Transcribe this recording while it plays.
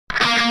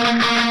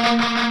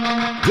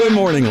Good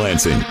morning,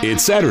 Lansing.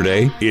 It's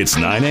Saturday, it's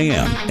 9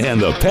 a.m.,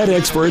 and the pet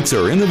experts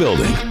are in the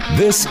building.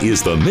 This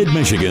is the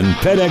Mid-Michigan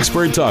Pet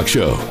Expert Talk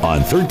Show on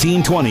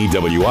 1320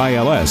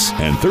 WILS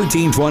and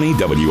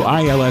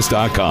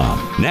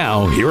 1320WILS.com.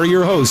 Now, here are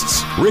your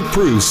hosts, Rick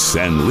Preuss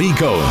and Lee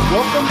Cohen.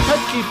 Welcome,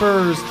 pet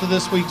keepers, to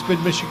this week's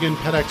Mid-Michigan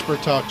Pet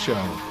Expert Talk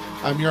Show.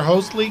 I'm your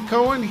host, Lee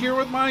Cohen, here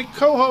with my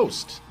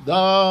co-host,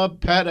 the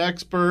pet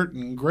expert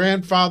and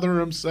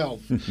grandfather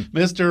himself,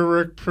 Mr.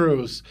 Rick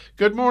Preuss.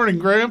 Good morning,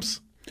 Gramps.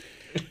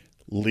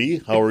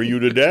 Lee, how are you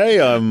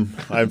today? I'm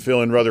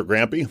feeling rather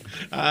grampy.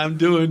 I'm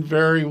doing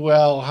very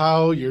well.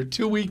 How you're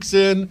 2 weeks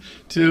in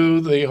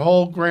to the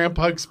whole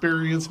grandpa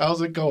experience.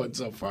 How's it going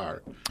so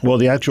far? Well,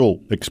 the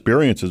actual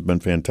experience has been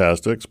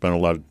fantastic. Spent a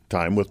lot of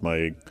time with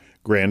my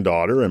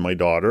granddaughter and my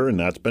daughter, and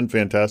that's been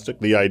fantastic.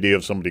 The idea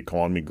of somebody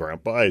calling me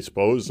grandpa, I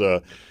suppose.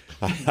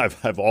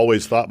 I've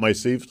always thought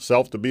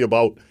myself to be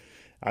about,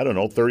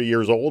 30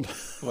 years old.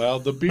 Well,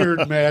 the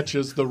beard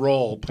matches the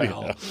role,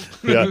 pal.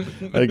 Yeah.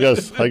 I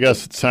guess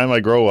it's time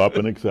I grow up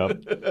and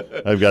accept.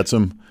 I've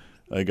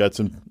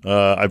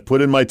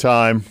put in my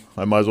time.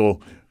 I might as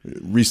well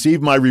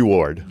receive my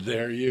reward.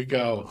 There you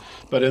go.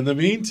 But in the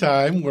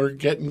meantime, we're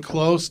getting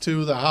close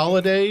to the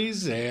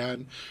holidays,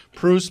 and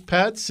Preuss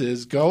Pets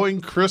is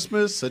going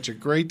Christmas, such a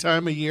great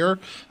time of year.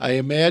 I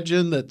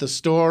imagine that the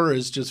store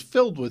is just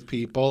filled with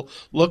people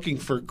looking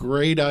for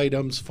great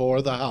items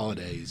for the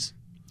holidays.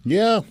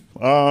 Yeah.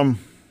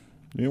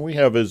 We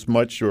have as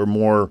much or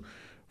more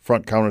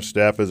front counter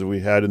staff as we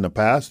had in the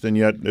past, and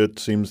yet it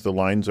seems the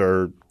lines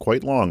are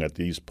quite long at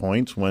these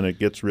points when it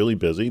gets really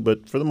busy.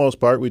 But for the most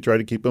part, we try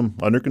to keep them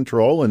under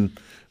control. And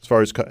as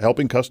far as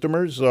helping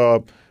customers,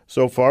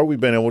 so far we've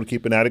been able to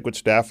keep an adequate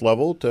staff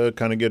level to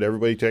kind of get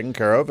everybody taken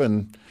care of.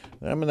 And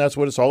I mean, that's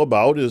what it's all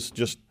about, is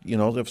just,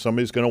 if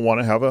somebody's going to want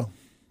to have a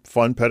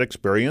fun pet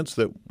experience,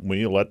 that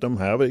we let them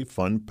have a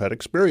fun pet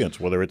experience,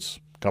 whether it's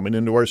coming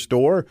into our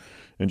store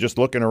and just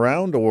looking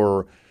around,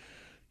 or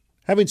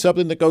having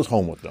something that goes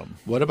home with them.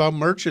 What about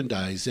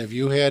merchandise? Have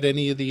you had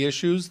any of the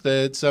issues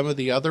that some of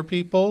the other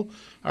people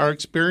are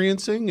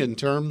experiencing in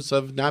terms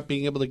of not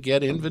being able to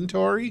get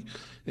inventory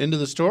into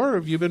the store? Or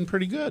have you been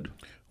pretty good?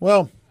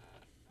 Well,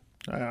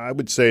 I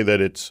would say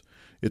that it's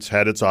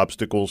had its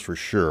obstacles for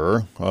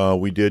sure.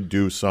 We did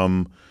do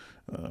some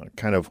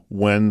kind of,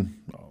 when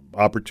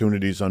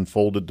opportunities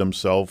unfolded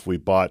themselves, we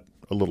bought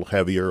a little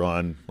heavier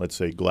on, let's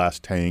say, glass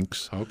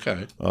tanks.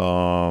 Okay.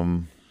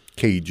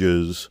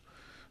 Cages,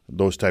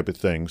 those type of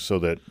things, so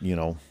that,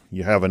 you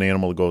have an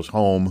animal that goes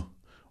home,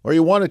 or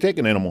you want to take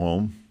an animal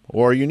home,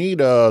 or you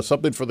need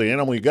something for the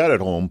animal you got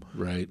at home.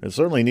 Right. And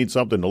certainly need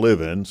something to live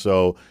in.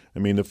 So, I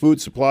mean, the food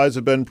supplies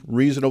have been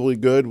reasonably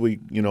good. We,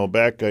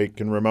 back, I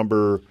can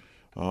remember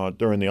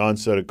during the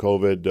onset of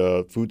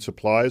COVID, food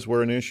supplies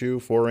were an issue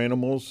for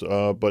animals,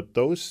 but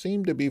those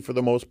seem to be, for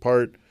the most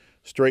part,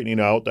 straightening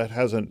out. That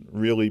hasn't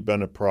really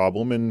been a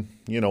problem. And,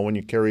 when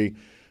you carry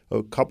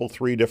a couple,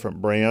 3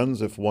 different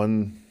brands, if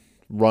one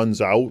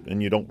runs out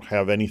and you don't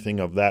have anything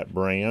of that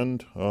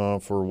brand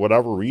for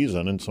whatever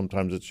reason, and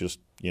sometimes it's just,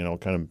 you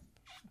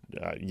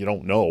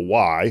don't know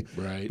why,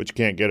 right, but you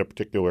can't get a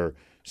particular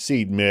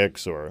seed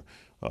mix or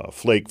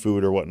flake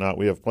food or whatnot,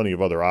 we have plenty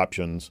of other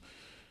options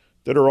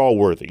that are all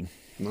worthy.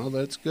 Well,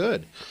 that's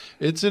good.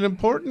 It's an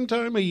important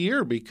time of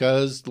year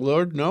because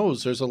Lord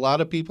knows there's a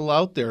lot of people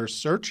out there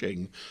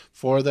searching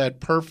for that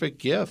perfect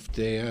gift.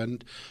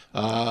 And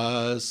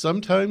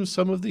sometimes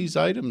some of these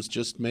items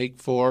just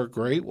make for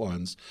great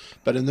ones.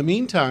 But in the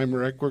meantime,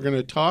 Rick, we're going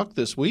to talk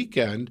this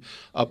weekend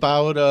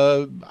about,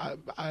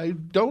 I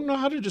don't know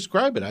how to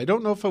describe it. I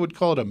don't know if I would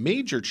call it a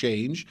major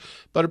change,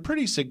 but a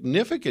pretty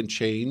significant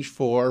change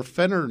for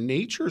Fenner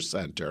Nature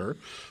Center,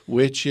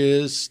 which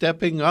is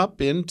stepping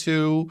up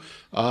into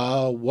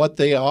what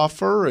they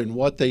offer and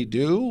what they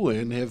do,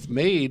 and have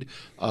made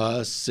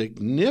a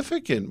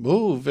significant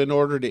move in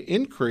order to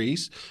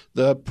increase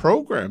the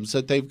programs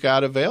that they've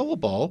got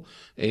available.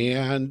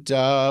 And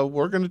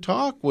we're going to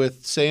talk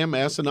with Sam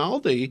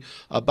Ansaldi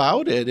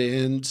about it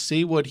and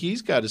see what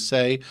he's got to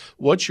say.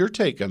 What's your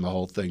take on the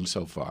whole thing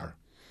so far?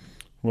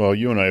 Well,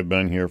 you and I have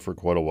been here for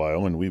quite a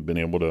while, and we've been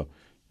able to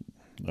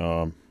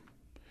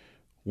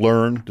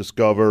learn,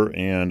 discover,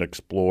 and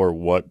explore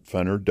what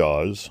Fenner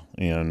does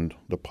and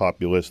the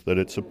populace that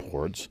it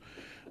supports.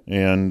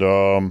 And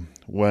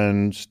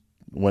when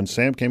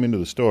Sam came into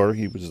the store,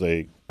 he was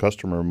a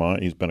customer of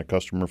mine. He's been a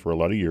customer for a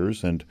lot of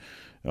years, and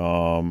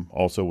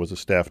also was a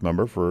staff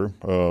member for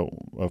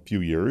a few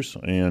years.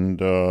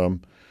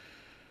 And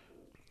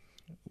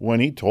when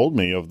he told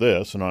me of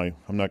this, and I'm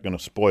not going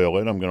to spoil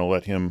it, I'm going to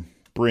let him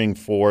bring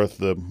forth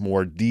the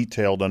more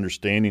detailed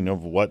understanding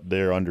of what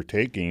they're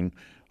undertaking.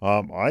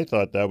 I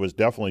thought that was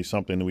definitely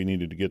something that we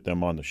needed to get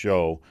them on the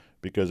show,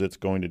 because it's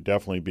going to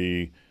definitely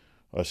be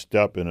a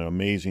step in an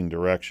amazing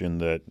direction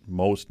that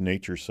most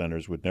nature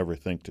centers would never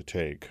think to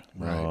take.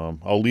 Right.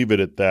 I'll leave it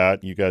at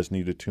that. You guys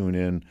need to tune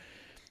in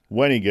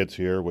when he gets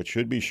here, which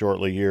should be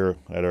shortly here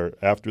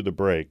after the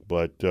break.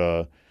 But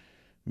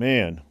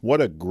Man,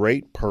 what a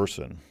great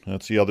person.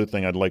 That's the other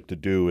thing I'd like to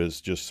do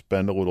is just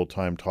spend a little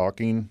time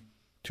talking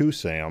to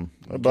Sam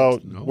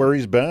about where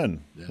he's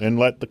been and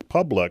let the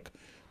public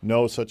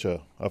know such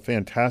a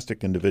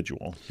fantastic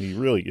individual. He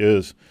really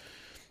is.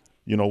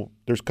 You know,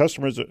 there's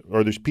customers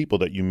or there's people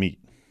that you meet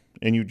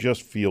and you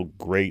just feel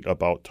great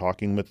about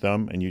talking with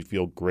them and you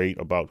feel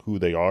great about who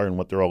they are and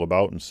what they're all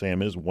about. And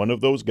Sam is one of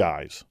those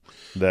guys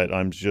that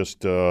I'm just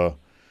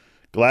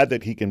glad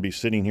that he can be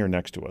sitting here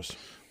next to us.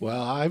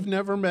 Well, I've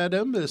never met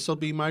him. This will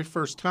be my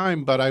first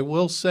time, but I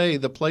will say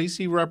the place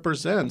he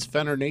represents,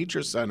 Fenner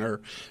Nature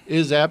Center,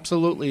 is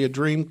absolutely a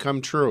dream come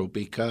true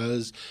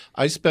because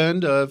I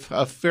spend a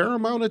fair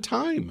amount of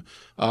time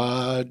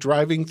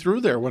driving through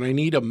there when I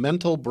need a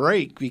mental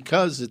break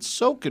because it's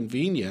so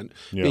convenient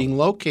being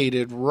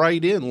located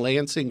right in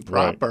Lansing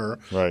proper,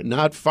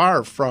 not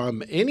far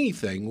from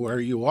anything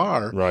where you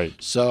are. Right.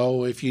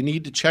 So if you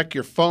need to check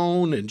your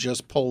phone and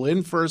just pull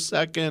in for a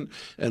second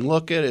and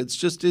look at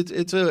it,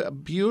 it's a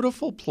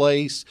beautiful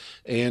place,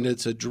 and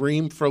it's a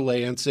dream for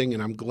Lansing,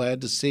 and I'm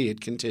glad to see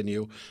it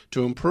continue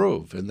to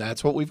improve. And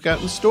that's what we've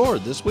got in store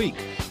this week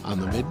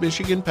on the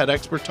Mid-Michigan Pet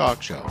Expert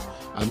Talk Show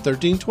on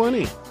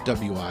 1320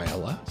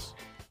 WILS.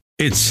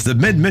 It's the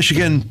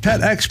Mid-Michigan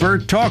Pet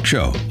Expert Talk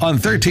Show on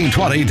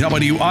 1320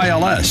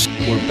 WILS.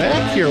 We're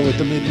back here with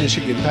the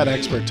Mid-Michigan Pet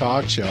Expert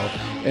Talk Show.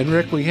 And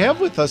Rick, we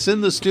have with us in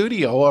the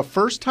studio a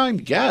first-time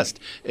guest.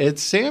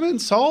 It's Sam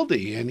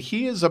Ansaldi, and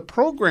he is a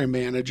program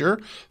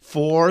manager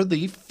for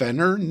the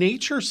Fenner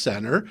Nature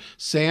Center.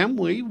 Sam,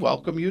 we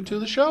welcome you to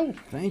the show.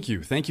 Thank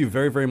you. Thank you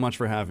very, very much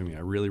for having me.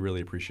 I really,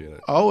 really appreciate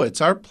it. Oh, it's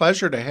our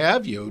pleasure to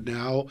have you.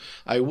 Now,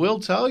 I will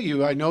tell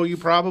you, I know you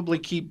probably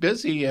keep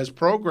busy as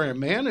program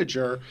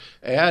manager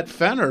at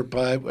Fenner,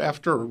 but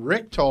after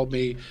Rick told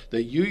me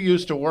that you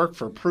used to work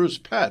for Preuss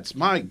Pets,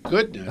 my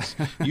goodness,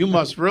 you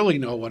must really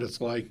know what it's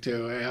like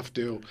to have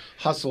to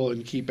hustle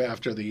and keep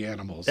after the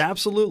animals.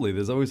 Absolutely.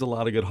 There's always a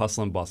lot of good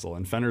hustle and bustle,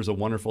 and Fenner's a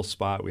wonderful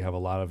spot. We have a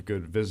lot of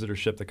good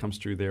visitorship that comes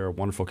through there,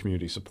 wonderful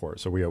community support,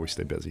 so we always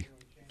stay busy.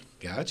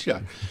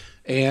 Gotcha.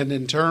 And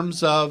in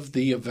terms of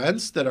the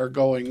events that are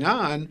going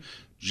on,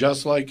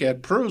 just like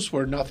at Preuss,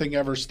 where nothing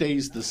ever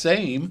stays the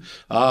same,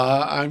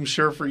 I'm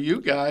sure for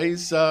you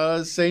guys,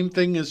 same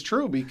thing is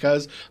true,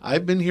 because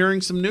I've been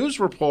hearing some news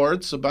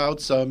reports about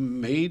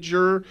some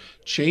major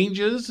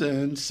changes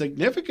and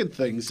significant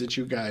things that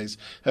you guys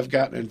have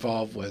gotten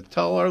involved with.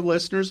 Tell our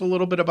listeners a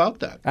little bit about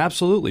that.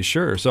 Absolutely,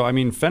 sure. So, I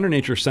mean, Fenner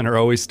Nature Center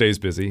always stays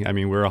busy. I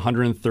mean, we're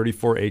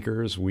 134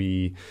 acres.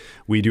 We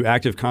do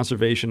active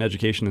conservation,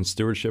 education, and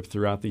stewardship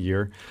throughout the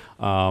year.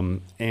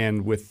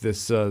 And with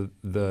this,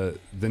 the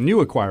new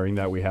acquiring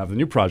that we have, the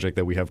new project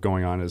that we have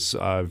going on is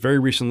very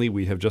recently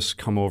we have just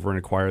come over and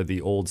acquired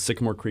the old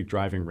Sycamore Creek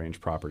driving range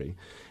property,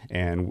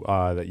 and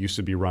that used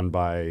to be run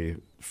by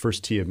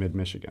First Tee of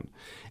Mid-Michigan.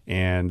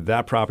 And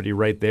that property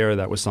right there,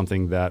 that was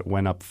something that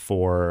went up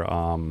for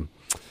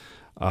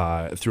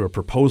through a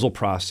proposal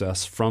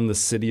process from the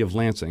city of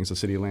Lansing. It's a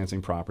city of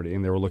Lansing property,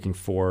 and they were looking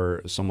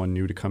for someone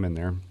new to come in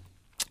there.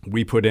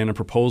 We put in a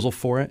proposal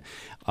for it,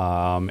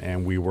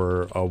 and we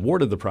were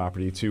awarded the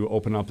property to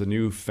open up the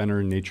new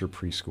Fenner Nature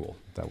Preschool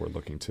that we're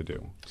looking to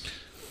do.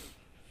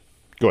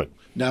 Go ahead.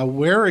 Now,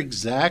 where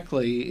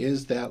exactly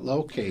is that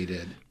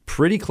located?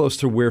 Pretty close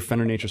to where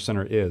Fenner Nature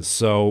Center is.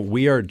 So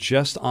we are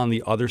just on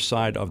the other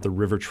side of the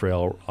river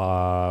trail,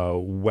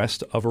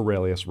 west of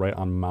Aurelius, right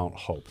on Mount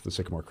Hope, the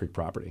Sycamore Creek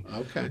property.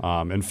 Okay.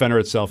 And Fenner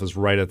itself is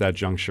right at that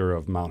juncture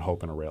of Mount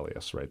Hope and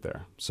Aurelius, right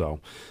there. So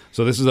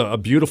this is a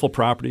beautiful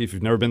property. If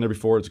you've never been there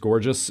before, it's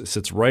gorgeous. It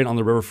sits right on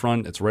the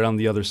riverfront. It's right on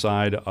the other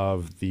side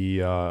of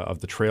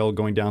the trail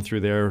going down through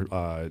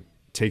there.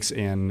 Takes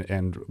in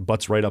and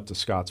butts right up to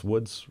Scott's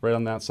Woods right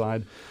on that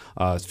side.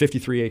 It's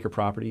 53-acre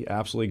property,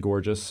 absolutely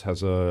gorgeous.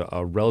 Has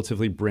a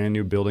relatively brand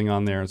new building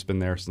on there. It's been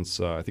there since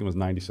I think it was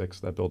 96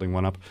 that building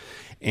went up.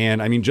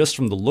 And I mean, just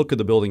from the look of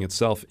the building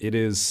itself, it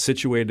is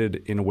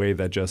situated in a way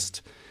that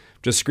just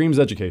screams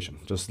education.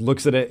 Just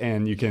looks at it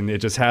and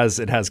it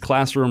has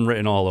classroom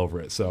written all over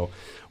it. So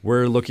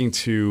we're looking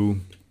to,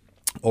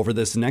 over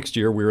this next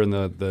year, we're in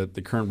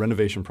the current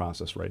renovation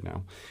process right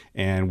now,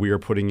 and we are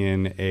putting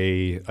in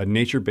a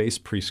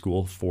nature-based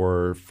preschool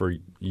for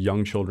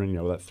young children,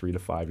 that 3 to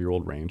 5 year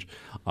old range.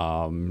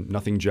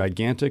 Nothing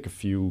gigantic, a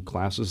few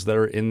classes that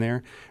are in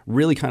there,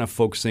 really kind of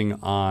focusing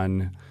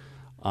on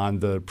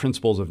the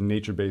principles of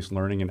nature-based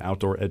learning and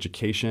outdoor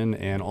education,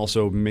 and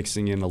also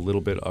mixing in a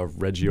little bit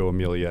of Reggio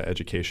Emilia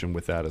education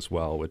with that as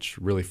well, which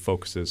really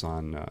focuses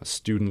on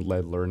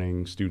student-led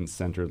learning,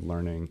 student-centered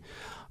learning,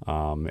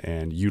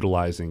 and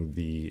utilizing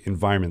the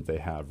environment they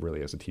have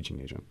really as a teaching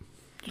agent.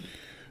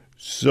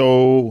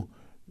 So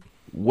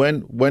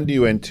when do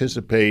you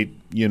anticipate,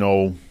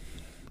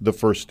 the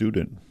first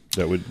student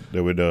that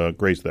would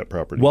grace that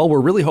property? Well,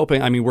 we're really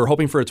hoping. I mean, we're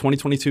hoping for a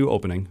 2022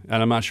 opening,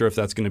 and I'm not sure if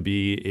that's going to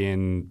be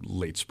in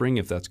late spring,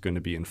 if that's going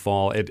to be in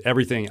fall.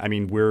 Everything. I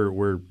mean,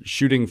 we're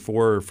shooting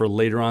for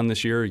later on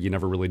this year. You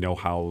never really know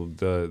how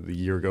the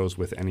year goes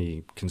with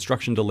any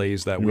construction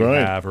delays that we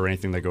have or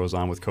anything that goes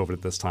on with COVID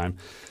at this time.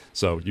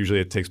 So usually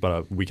it takes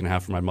about a week and a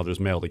half for my mother's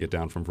mail to get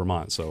down from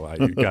Vermont. So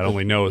God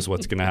only knows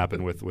what's going to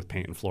happen with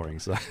paint and flooring.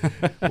 So.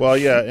 Well,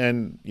 yeah,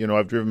 and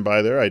I've driven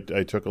by there. I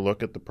took a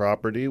look at the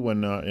property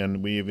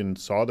and we even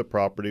saw the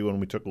property when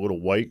we took a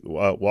little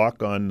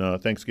walk on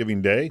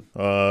Thanksgiving Day.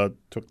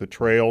 Took the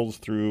trails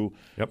through.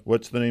 Yep.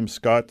 What's the name?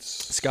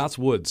 Scott's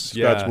Woods.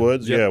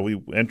 Yep. Yeah,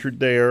 we entered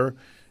there,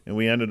 and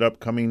we ended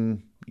up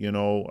coming,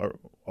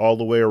 all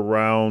the way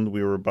around.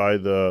 We were by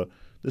the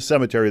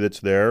cemetery that's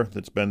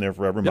been there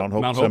forever, Yep, Mount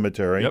Hope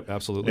Cemetery. Yep,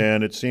 absolutely.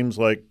 And it seems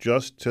like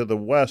just to the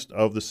west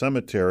of the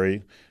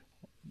cemetery,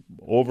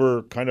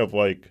 over kind of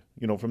like,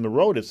 from the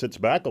road, it sits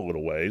back a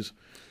little ways,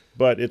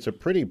 but it's a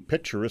pretty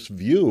picturesque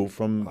view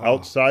from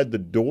outside the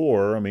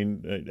door. I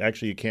mean,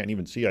 actually, you can't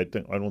even see. I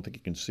don't think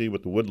you can see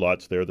with the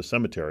woodlots there, the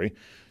cemetery,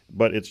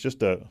 but it's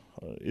just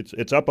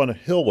it's up on a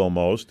hill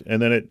almost,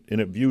 and then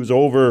it views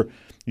over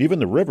even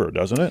the river,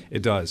 doesn't it?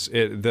 It does.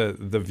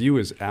 The view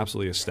is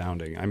absolutely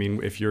astounding. I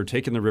mean, if you're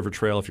taking the river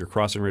trail, if you're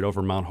crossing right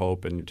over Mount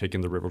Hope and you're taking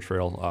the river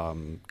trail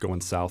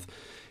going south,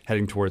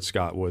 heading towards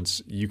Scott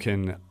Woods, you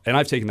can, and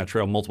I've taken that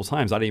trail multiple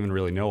times. I didn't even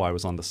really know I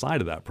was on the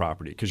side of that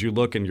property because you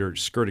look and you're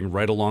skirting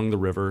right along the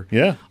river.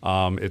 Yeah.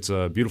 It's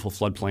a beautiful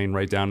floodplain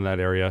right down in that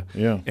area.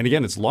 Yeah. And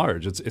again, it's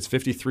large. It's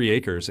 53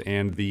 acres,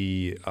 and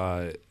the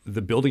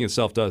building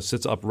itself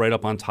sits up right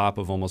up on top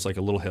of almost like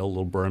a little hill, a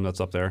little berm that's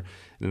up there, and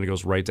then it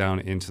goes right down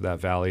into that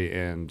valley,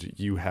 and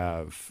you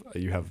have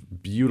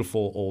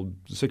beautiful old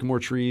sycamore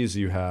trees.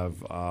 You have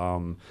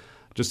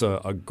just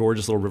a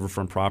gorgeous little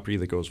riverfront property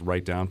that goes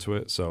right down to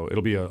it. So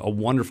it'll be a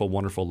wonderful,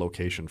 wonderful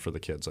location for the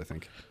kids, I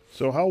think.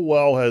 So how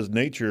well has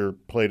nature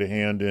played a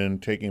hand in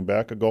taking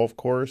back a golf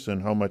course,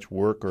 and how much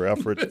work or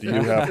effort do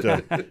you have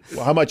to –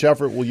 how much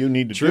effort will you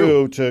need to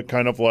do to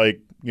kind of like,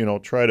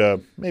 try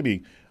to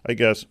maybe, I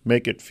guess,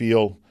 make it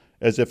feel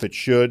as if it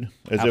should,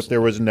 as Absolutely. if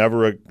there was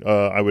never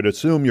I would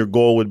assume your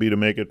goal would be to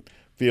make it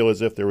feel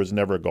as if there was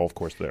never a golf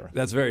course there.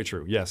 That's very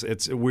true. Yes,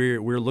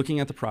 we're looking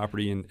at the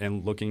property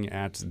and looking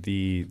at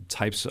the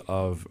types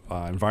of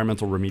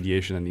environmental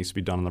remediation that needs to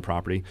be done on the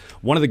property.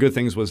 One of the good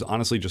things was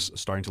honestly just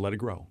starting to let it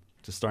grow.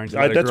 Just starting to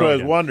let it grow. That's what again.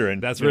 I was wondering.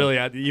 That's really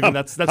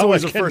that's how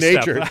always the much can first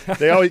nature,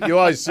 step. You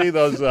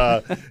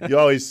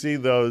always see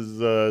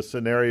those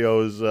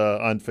scenarios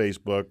on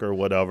Facebook or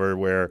whatever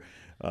where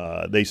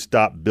they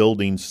stop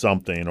building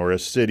something, or a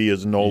city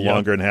is no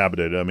longer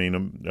inhabited. I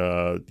mean,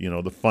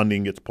 the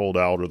funding gets pulled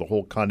out, or the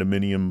whole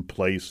condominium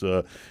place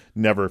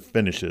never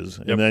finishes.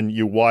 And then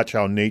you watch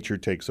how nature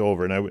takes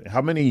over. And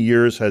how many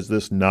years has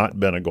this not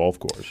been a golf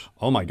course?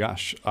 Oh my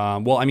gosh.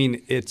 Well, I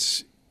mean,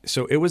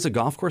 So it was a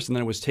golf course, and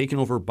then it was taken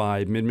over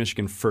by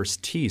Mid-Michigan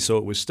First Tee, so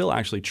it was still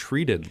actually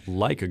treated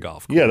like a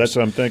golf course. Yeah, that's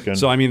what I'm thinking.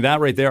 So, I mean, that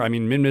right there,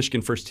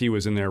 Mid-Michigan First Tee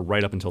was in there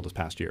right up until this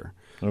past year.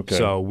 Okay.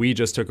 So we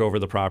just took over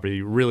the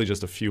property really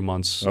just a few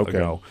months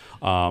ago.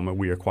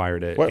 We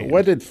acquired it.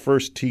 What did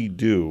First Tee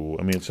do?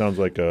 I mean, it sounds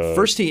like a...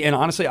 First Tee, and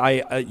honestly,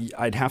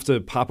 I'd have to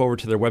pop over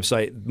to their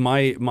website.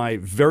 My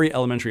very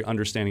elementary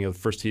understanding of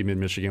First Tee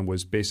Mid-Michigan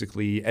was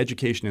basically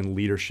education and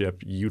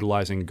leadership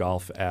utilizing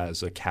golf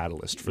as a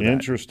catalyst for that.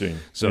 Interesting.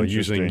 So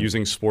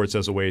using sports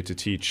as a way to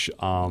teach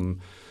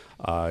good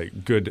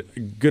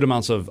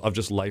amounts of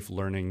just life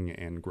learning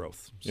and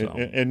growth. So.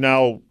 And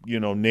now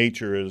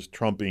nature is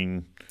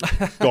trumping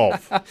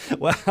golf.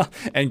 Well,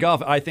 and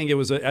golf, I think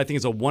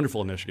it's a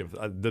wonderful initiative.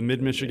 The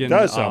Mid-Michigan It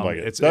does sound like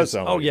it.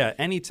 Yeah,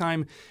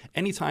 anytime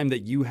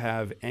that you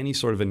have any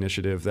sort of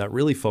initiative that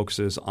really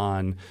focuses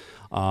on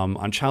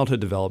childhood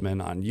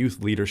development, on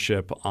youth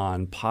leadership,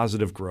 on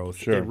positive growth.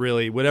 Sure. It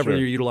really, whatever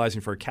you're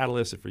utilizing for a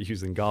catalyst, if we're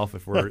using golf,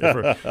 if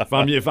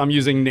I'm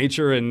using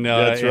nature and,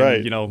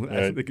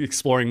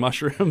 exploring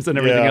mushrooms and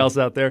everything else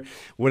out there,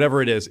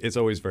 whatever it is, it's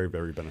always very,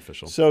 very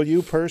beneficial. So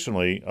you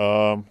personally,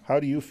 how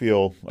do you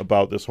feel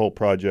about this whole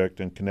project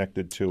and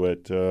connected to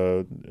it?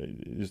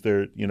 Is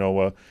there,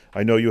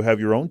 I know you have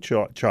your own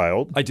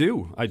child. I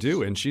do,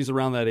 and she's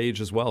around that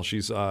age as well.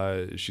 She's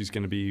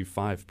going to be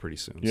 5 pretty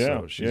soon.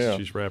 So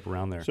she's right up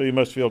around there. So you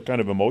must feel kind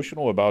of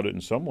emotional about it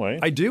in some way.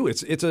 I do.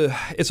 It's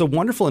a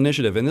wonderful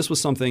initiative, and this was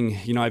something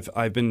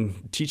I've been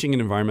teaching in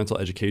environmental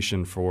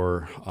education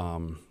for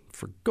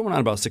going on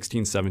about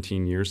 16,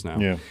 17 years now.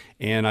 Yeah.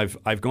 And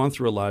I've gone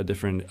through a lot of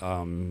different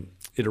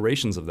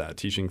iterations of that,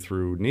 teaching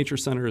through nature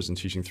centers and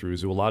teaching through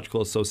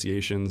zoological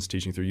associations,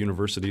 teaching through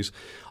universities.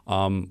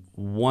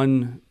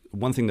 One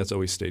thing that's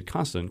always stayed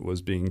constant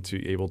was being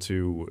able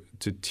to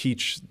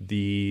teach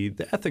the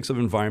ethics of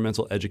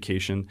environmental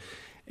education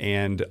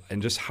and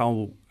just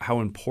how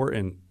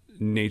important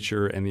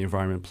nature and the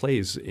environment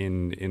plays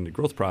in the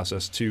growth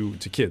process to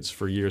kids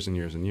for years and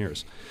years and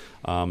years.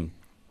 And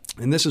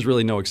this is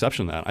really no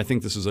exception to that. I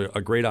think this is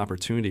a great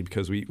opportunity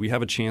because we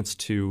have a chance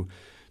to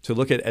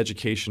look at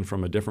education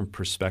from a different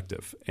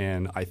perspective.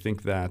 And I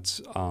think that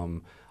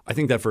I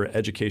think that for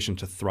education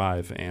to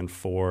thrive and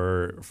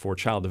for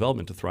child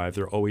development to thrive,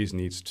 there always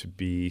needs to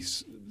be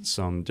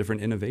some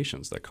different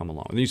innovations that come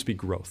along. There needs to be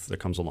growth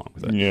that comes along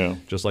with it. Yeah.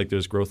 Just like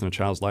there's growth in a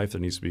child's life,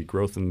 there needs to be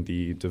growth in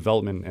the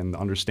development and the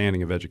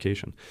understanding of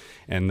education.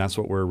 And that's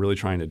what we're really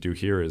trying to do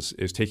here is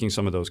taking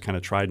some of those kind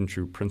of tried and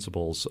true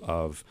principles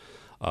of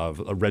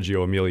a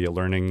Reggio Emilia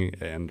learning,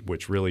 and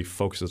which really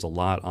focuses a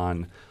lot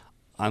on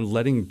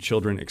letting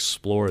children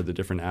explore the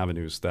different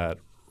avenues that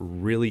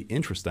really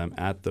interest them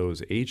at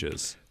those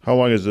ages. How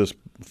long has this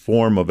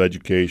form of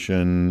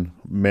education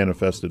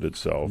manifested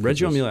itself?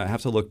 Reggio Emilia, I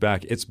have to look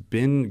back. It's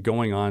been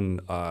going on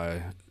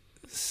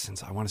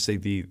since I want to say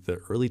the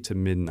early to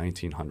mid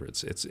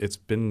 1900s. It's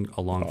been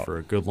along for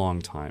a good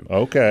long time.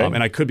 Okay,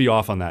 and I could be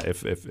off on that.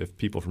 If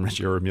people from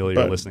Reggio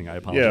Emilia are listening, I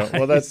apologize. Yeah,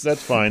 well, that's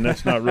fine.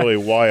 That's not really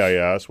why I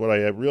asked. What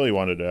I really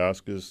wanted to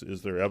ask is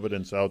there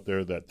evidence out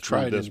there that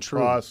through this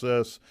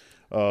process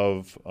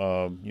of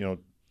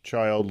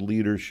child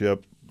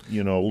leadership,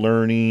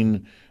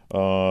 learning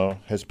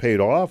has paid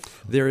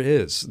off? There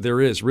is.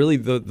 Really,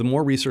 the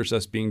more research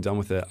that's being done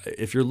with it,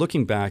 if you're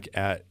looking back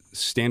at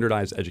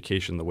standardized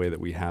education the way that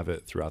we have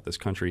it throughout this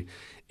country,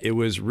 it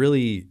was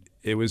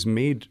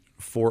made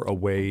for a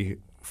way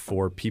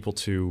for people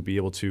to be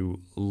able to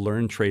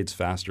learn trades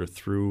faster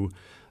through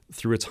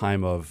a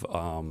time of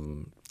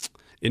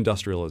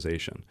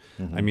industrialization.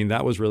 Mm-hmm. I mean,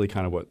 that was really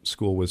kind of what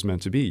school was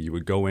meant to be. You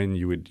would go in,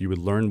 you would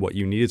learn what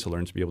you needed to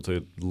learn to be able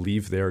to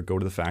leave there, go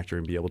to the factory,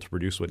 and be able to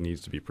produce what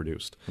needs to be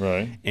produced.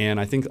 Right. And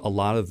I think a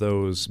lot of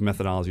those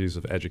methodologies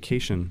of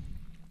education,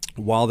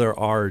 while there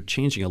are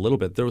changing a little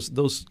bit,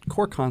 those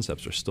core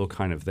concepts are still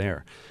kind of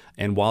there.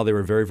 And while they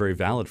were very, very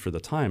valid for the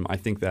time, I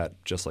think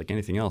that just like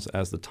anything else,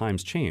 as the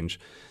times change,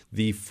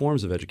 the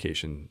forms of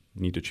education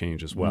need to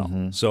change as well.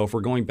 Mm-hmm. So if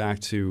we're going back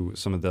to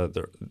some of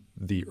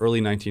the early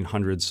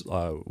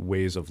 1900s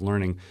ways of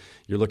learning,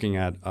 you're looking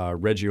at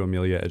Reggio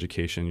Emilia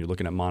education, you're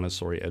looking at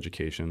Montessori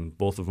education,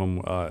 both of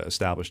them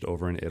established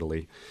over in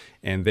Italy.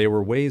 And they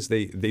were ways,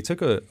 they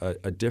took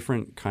a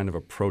different kind of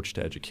approach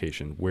to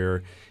education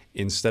where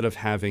instead of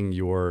having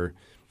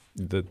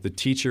the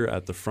teacher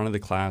at the front of the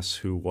class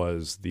who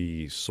was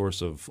the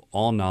source of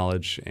all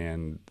knowledge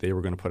and they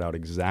were going to put out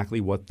exactly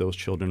what those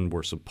children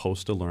were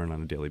supposed to learn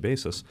on a daily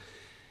basis,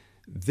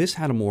 this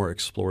had a more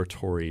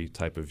exploratory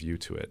type of view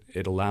to it.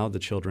 It allowed the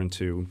children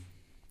to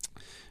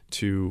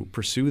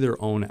pursue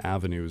their own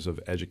avenues of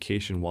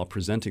education while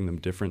presenting them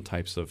different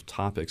types of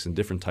topics and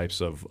different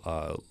types of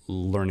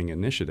learning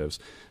initiatives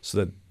so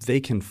that they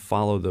can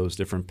follow those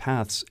different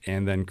paths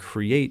and then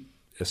create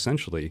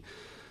essentially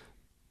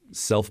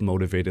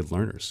self-motivated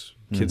learners,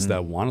 kids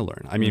that want to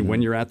learn. I mean,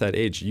 when you're at that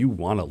age, you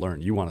want to learn.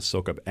 You want to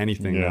soak up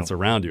anything that's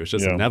around you. It's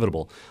just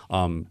inevitable.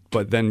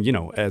 But then,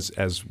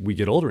 as we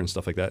get older and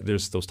stuff like that,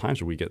 there's those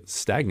times where we get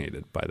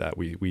stagnated by that.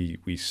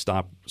 We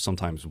stop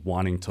sometimes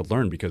wanting to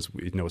learn because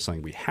we know it's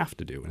something we have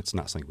to do and it's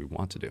not something we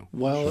want to do.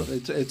 Well,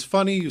 it's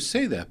funny you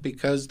say that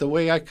because the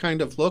way I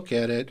kind of look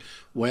at it,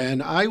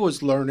 when I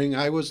was learning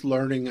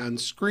on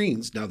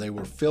screens. Now, they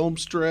were film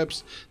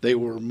strips, they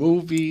were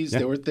movies,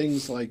 there were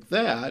things like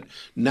that.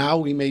 Now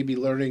we may be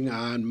learning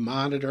on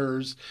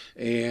monitors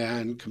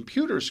and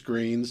computer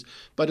screens,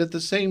 but at the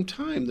same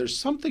time, there's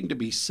something to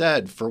be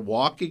said for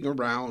walking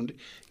around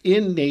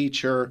in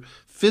nature,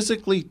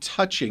 physically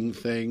touching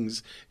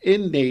things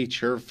in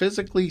nature,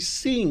 physically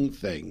seeing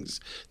things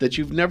that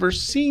you've never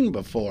seen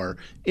before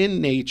in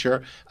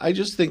nature. I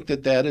just think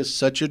that is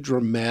such a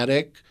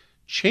dramatic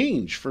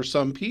change for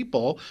some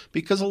people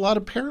because a lot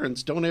of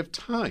parents don't have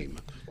time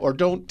or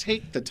don't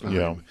take the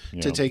time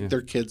to take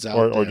their kids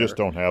out or just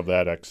don't have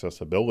that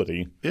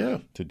accessibility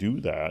to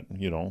do that.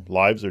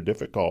 Lives are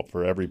difficult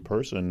for every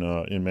person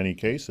in many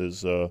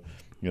cases.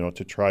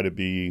 To try to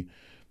be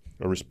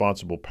a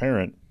responsible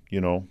parent,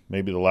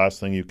 maybe the last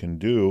thing you can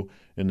do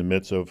in the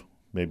midst of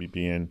maybe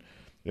being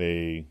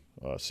a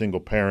single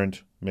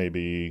parent,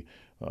 maybe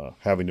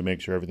having to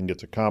make sure everything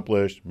gets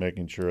accomplished,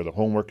 making sure the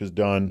homework is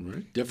done.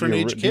 Right. Different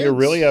age kids. Do you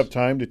really have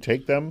time to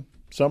take them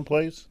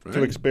someplace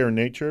to experience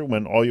nature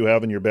when all you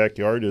have in your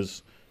backyard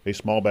is a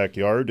small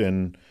backyard?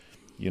 And,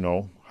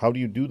 how do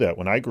you do that?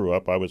 When I grew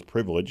up, I was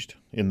privileged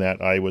in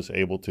that I was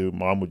able to,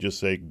 Mom would just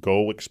say,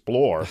 go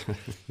explore.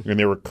 And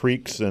there were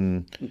creeks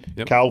and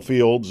cow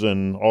fields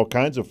and all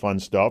kinds of fun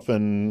stuff.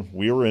 And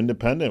we were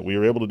independent. We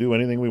were able to do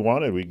anything we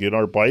wanted. We'd get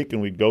our bike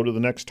and we'd go to the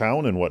next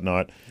town and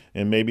whatnot.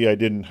 And maybe I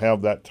didn't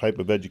have that type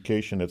of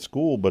education at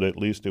school, but at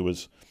least it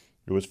was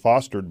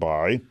fostered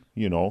by,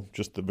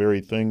 just the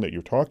very thing that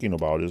you're talking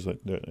about is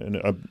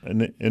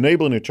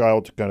enabling a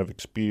child to kind of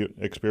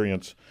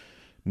experience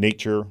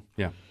nature.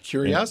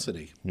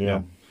 Curiosity.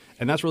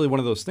 And that's really one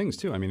of those things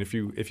too. I mean, if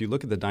you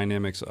look at the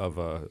dynamics of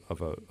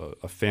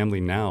a family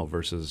now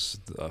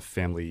versus a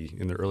family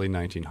in the early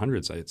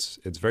 1900s,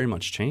 it's very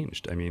much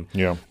changed. I mean,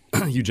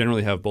 you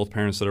generally have both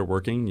parents that are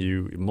working.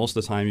 Most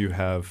of the time you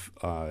have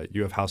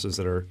houses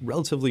that are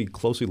relatively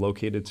closely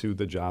located to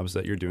the jobs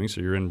that you're doing.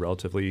 So you're in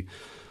relatively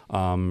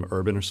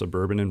urban or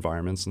suburban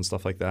environments and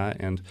stuff like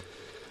that.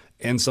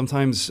 And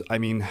sometimes, I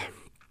mean,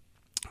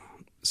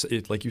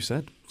 like you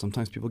said,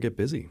 sometimes people get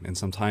busy, and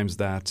sometimes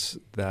that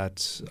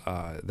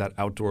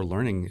outdoor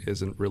learning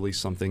isn't really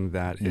something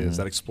that is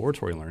that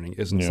exploratory learning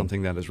isn't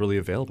something that is really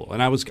available.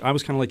 And I was kind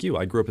of like you.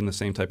 I grew up in the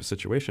same type of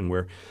situation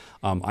where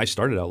I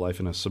started out life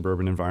in a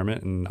suburban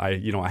environment, and I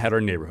had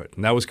our neighborhood,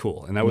 and that was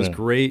cool, and that was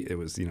great. It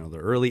was the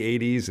early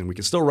 '80s, and we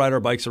could still ride our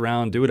bikes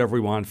around, do whatever we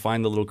want,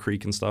 find the little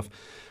creek and stuff,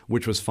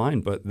 which was fine.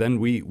 But then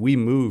we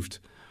moved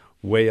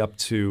way up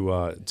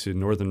to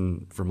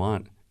northern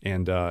Vermont,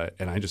 and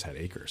I just had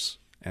acres.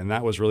 And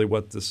that was really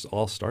what this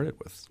all started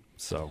with.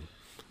 So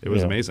it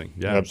was amazing.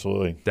 Yeah,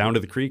 absolutely. Down to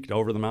the creek,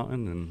 over the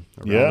mountain, and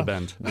around the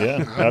bend. Yeah,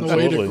 On absolutely. the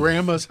way to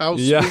Grandma's house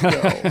we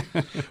go.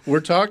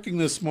 We're talking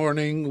this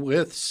morning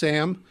with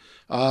Sam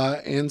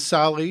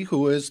Ansaldi,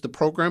 who is the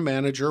program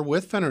manager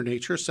with Fenner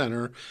Nature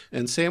Center.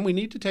 And Sam, we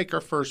need to take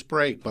our first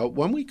break. But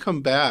when we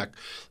come back,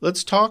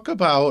 let's talk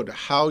about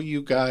how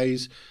you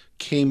guys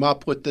came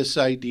up with this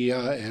idea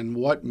and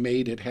what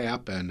made it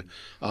happen,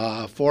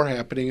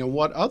 and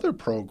what other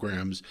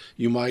programs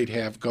you might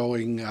have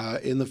going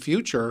in the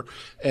future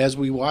as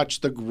we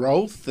watch the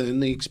growth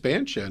and the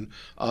expansion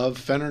of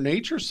Fenner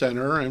Nature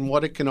Center and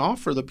what it can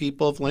offer the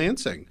people of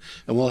Lansing.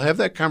 And we'll have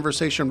that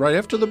conversation right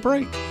after the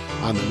break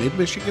on the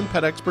Mid-Michigan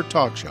Pet Expert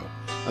Talk Show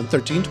on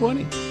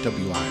 1320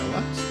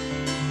 WILS.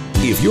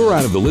 If you're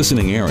out of the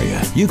listening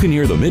area, you can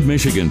hear the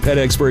Mid-Michigan Pet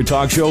Expert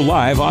Talk Show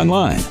live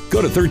online. Go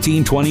to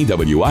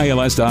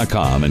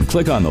 1320wils.com and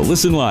click on the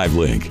Listen Live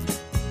link.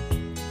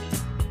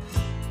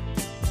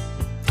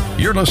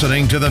 You're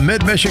listening to the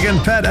Mid-Michigan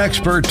Pet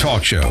Expert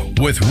Talk Show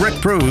with Rick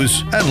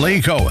Preuss and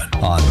Lee Cohen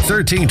on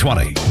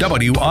 1320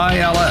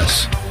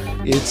 WILS.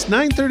 It's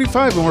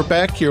 9:35 and we're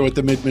back here with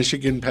the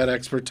Mid-Michigan Pet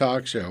Expert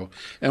Talk Show.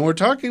 And we're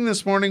talking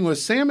this morning with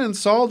Sam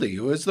Ansaldi,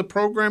 who is the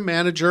program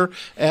manager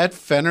at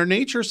Fenner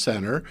Nature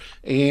Center.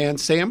 And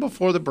Sam,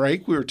 before the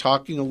break, we were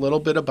talking a little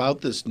bit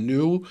about this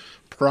new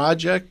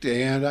project,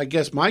 and I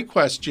guess my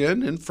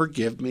question, and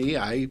forgive me,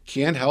 I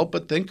can't help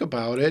but think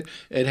about it,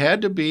 it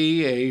had to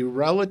be a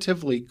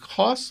relatively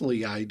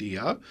costly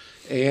idea,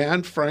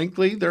 and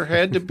frankly, there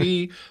had to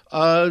be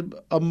a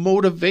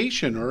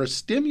motivation or a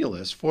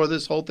stimulus for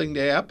this whole thing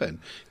to happen.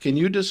 Can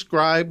you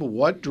describe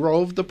what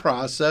drove the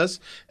process,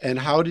 and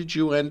how did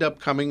you end up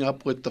coming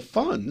up with the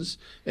funds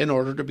in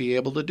order to be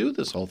able to do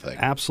this whole thing?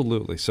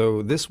 Absolutely.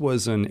 So this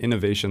was an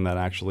innovation that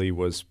actually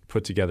was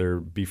put together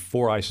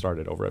before I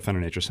started over at Fenner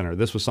Nature Center.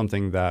 This was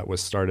something that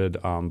was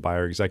started by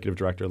our executive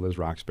director, Liz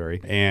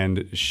Roxbury,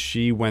 and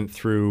she went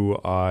through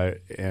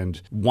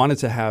and wanted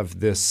to have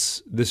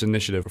this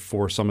initiative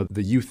for some of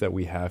the youth that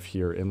we have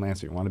here in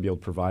Lansing. We want to be able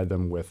to provide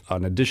them with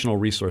an additional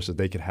resource that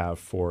they could have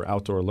for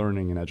outdoor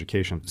learning and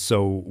education.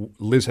 So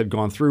Liz had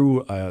gone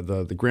through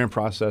the grant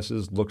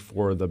processes, looked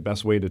for the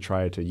best way to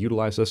try to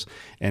utilize this,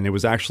 and it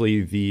was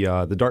actually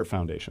the DART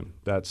Foundation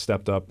that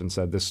stepped up and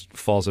said this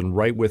falls in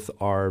right with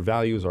our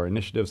values, our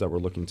initiatives that we're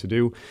looking to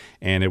do,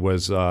 and it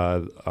was a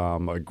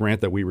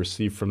grant that we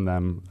received from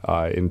them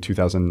in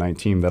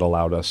 2019 that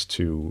allowed us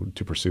to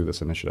pursue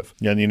this initiative.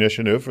 Yeah, and the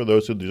initiative, for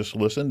those who just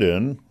listened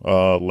in,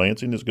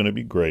 Lansing is going to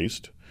be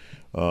graced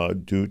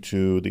due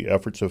to the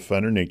efforts of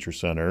Fenner Nature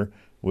Center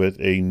with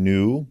a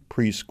new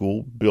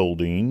preschool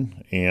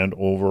building, and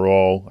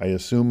overall, I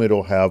assume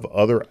it'll have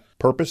other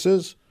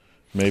purposes.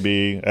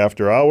 Maybe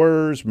after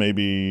hours, will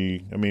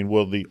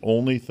the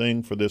only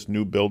thing for this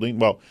new building?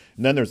 Well,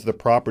 and then there's the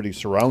property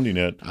surrounding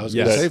it. I was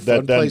going to say,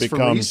 fun place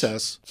for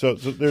recess. So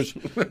there's,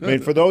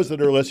 for those that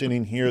are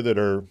listening here that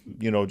are,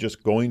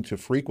 just going to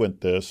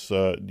frequent this,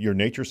 your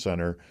nature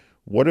center,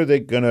 what are they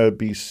going to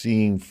be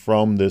seeing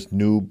from this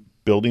new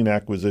building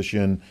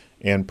acquisition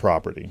and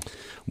property?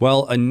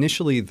 Well,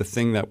 initially, the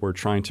thing that we're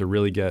trying to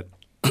really get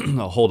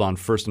hold on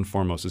first and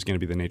foremost is going to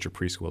be the Nature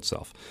Preschool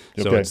itself.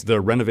 So it's the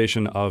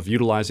renovation of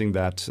utilizing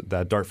that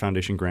DART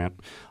Foundation grant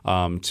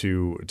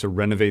to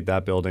renovate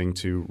that building,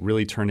 to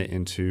really turn it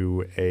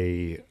into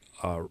a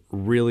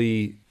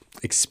really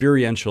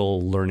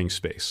experiential learning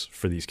space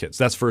for these kids.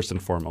 That's first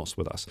and foremost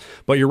with us.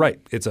 But you're right.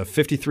 It's a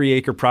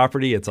 53-acre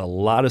property. It's a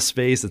lot of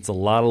space. It's a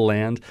lot of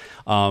land.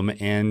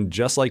 And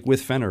just like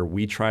with Fenner,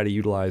 we try to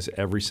utilize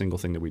every single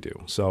thing that we do.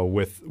 So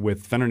with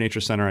Fenner Nature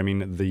Center,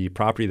 the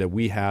property that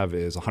we have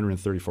is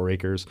 134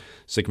 acres.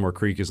 Sycamore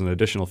Creek is an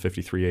additional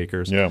 53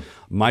 acres. Yeah.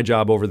 My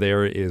job over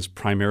there is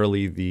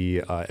primarily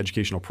the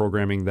educational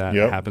programming that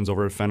happens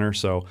over at Fenner.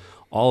 So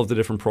all of the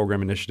different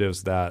program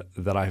initiatives that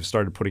I have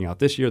started putting out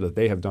this year, that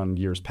they have done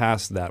years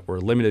past, that were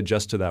limited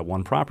just to that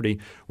one property,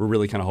 we're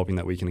really kind of hoping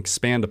that we can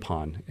expand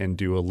upon and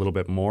do a little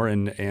bit more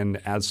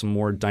and add some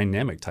more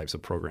dynamic types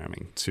of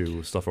programming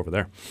to stuff over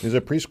there. Is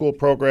a preschool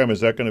program, is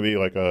that going to be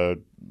like a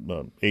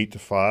 8 to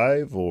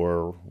 5,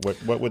 or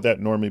what would that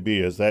normally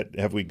be?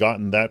 Have we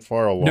gotten that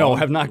far along? No,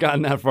 have not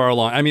gotten that far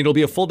along. It'll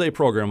be a full day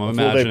program. I'm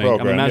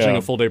imagining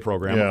a full day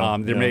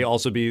program. There may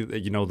also be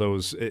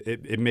those.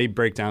 It may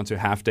break down to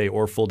half day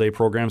or full day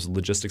programs. The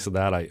logistics of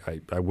that, I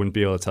wouldn't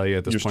be able to tell you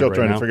at this point right now. You're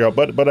still trying to figure out,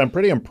 but I'm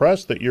pretty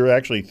impressed that you're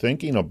actually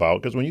thinking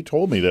about, because when you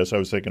told me this, I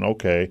was thinking,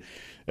 okay,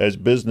 as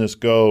business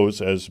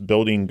goes, as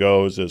building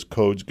goes, as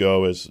codes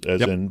go, as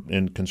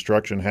in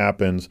construction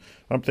happens,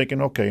 I'm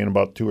thinking, okay, in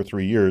about 2 or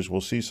 3 years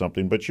we'll see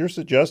something. But you're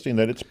suggesting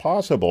that it's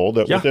possible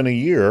that within a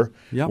year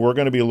we're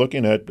going to be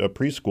looking at a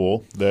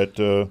preschool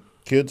that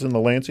kids in the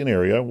Lansing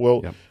area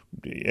will.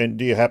 And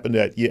do you happen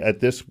to at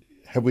this?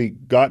 Have we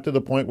got to the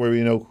point where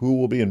we know who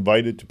will be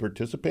invited to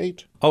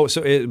participate? Oh,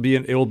 so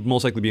it'll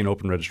most likely be an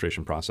open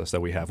registration process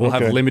that we have. We'll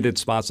have limited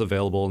spots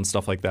available and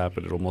stuff like that,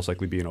 but it'll most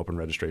likely be an open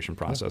registration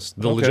process.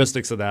 The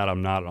logistics of that,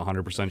 I'm not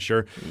 100%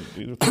 sure.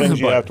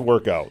 Things you have to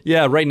work out.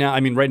 Yeah, right now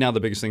the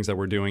biggest things that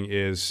we're doing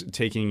is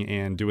taking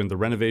and doing the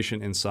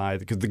renovation inside.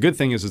 Because the good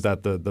thing is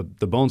that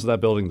the bones of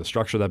that building, the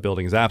structure of that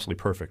building is absolutely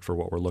perfect for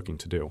what we're looking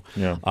to do.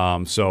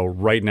 Yeah. So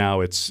right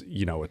now it's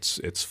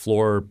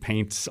floor,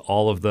 paint,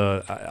 all of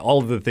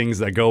the things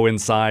that go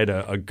inside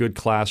a good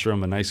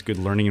classroom, a nice, good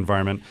learning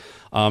environment,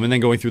 and then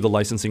going through the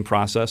licensing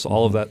process.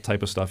 All of that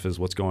type of stuff is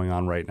what's going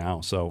on right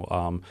now. So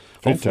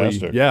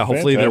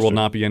hopefully there will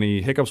not be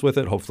any hiccups with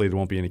it. Hopefully there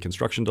won't be any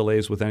construction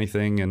delays with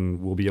anything,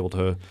 and we'll be able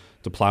to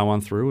plow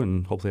on through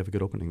and hopefully have a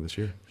good opening this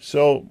year.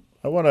 So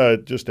I want to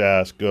just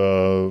ask,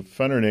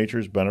 Fenner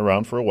Nature's been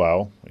around for a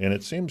while, and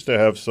it seems to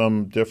have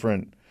some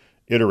different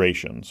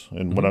iterations.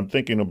 And what I'm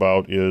thinking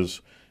about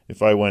is,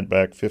 if I went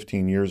back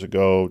 15 years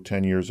ago,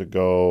 10 years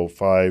ago,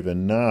 5,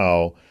 and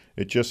now,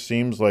 it just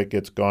seems like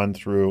it's gone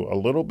through a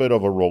little bit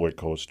of a roller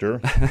coaster,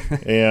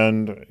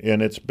 and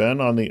it's been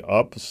on the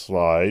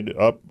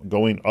upslide,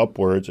 going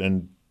upwards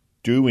and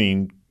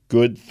doing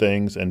good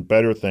things and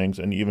better things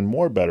and even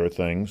more better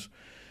things.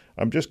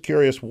 I'm just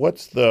curious,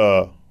 what's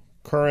the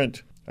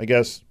current, I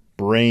guess,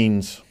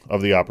 brains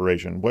of the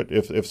operation? What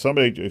if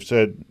somebody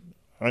said,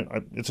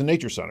 it's a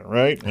nature center,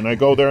 right? And I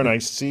go there and I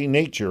see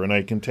nature, and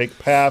I can take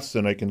paths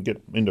and I can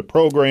get into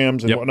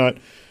programs and whatnot.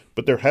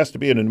 But there has to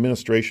be an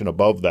administration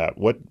above that.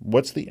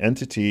 What's the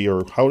entity,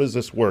 or how does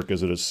this work?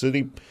 Is it a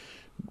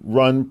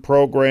city-run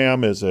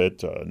program? Is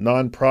it a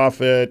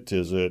nonprofit?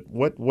 Is it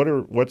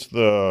what's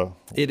the?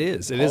 It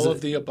is all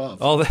of the above.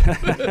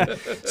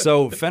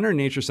 So Fenner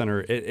Nature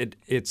Center,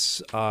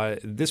 it's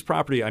this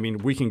property. I mean,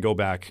 we can go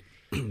back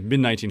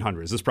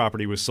mid-1900s. This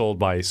property was sold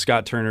by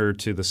Scott Turner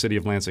to the city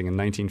of Lansing in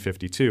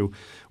 1952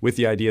 with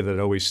the idea that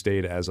it always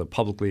stayed as a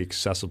publicly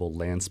accessible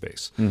land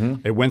space.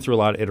 It went through a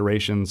lot of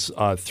iterations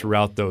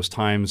throughout those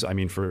times. I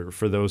mean, for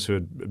those who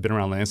had been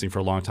around Lansing for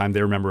a long time,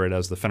 they remember it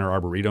as the Fenner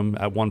Arboretum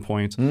at one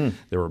point.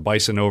 There were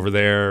bison over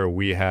there.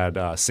 We had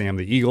Sam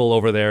the Eagle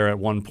over there at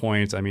one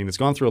point. I mean, it's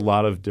gone through a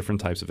lot of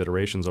different types of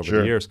iterations over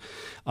the years.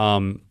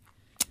 And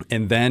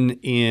then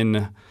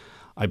in,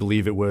 I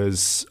believe it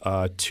was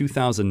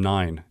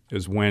 2009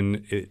 is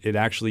when it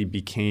actually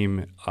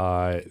became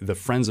the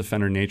Friends of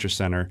Fenner Nature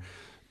Center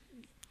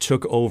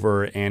took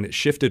over, and it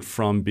shifted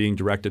from being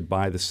directed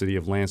by the city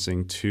of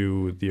Lansing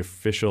to the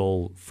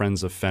official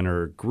Friends of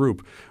Fenner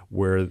group,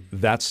 where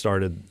that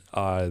started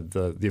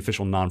the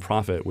official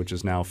nonprofit, which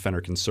is now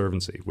Fenner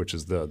Conservancy, which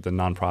is the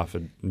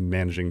nonprofit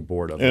managing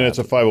board of. And it's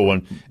a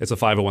 501. It's a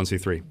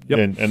 501c3.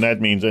 Yep. And that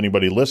means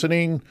anybody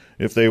listening,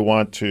 if they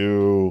want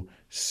to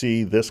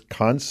see this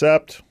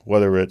concept,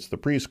 whether it's the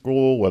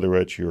preschool, whether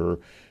it's your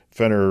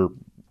Fenner,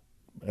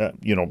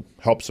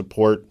 help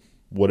support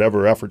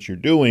whatever efforts you're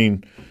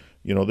doing,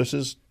 this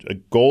is a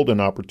golden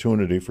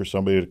opportunity for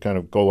somebody to kind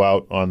of go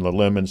out on the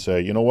limb and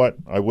say, you know what,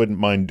 I wouldn't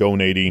mind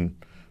donating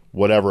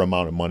whatever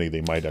amount of money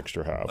they might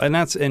extra have.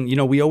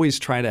 And we always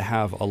try to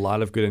have a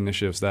lot of good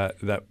initiatives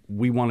that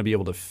we want to be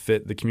able to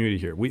fit the community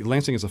here.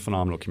 Lansing is a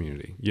phenomenal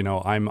community.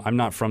 I'm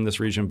not from this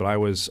region, but I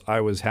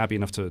was happy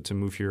enough to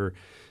move here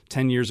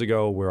 10 years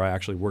ago, where I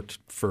actually worked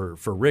for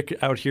Rick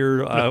out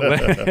here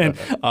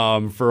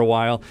for a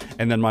while.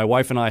 And then my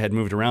wife and I had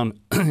moved around,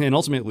 and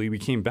ultimately we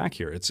came back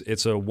here.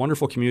 It's a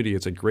wonderful community.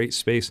 It's a great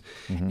space.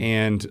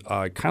 And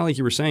kind of like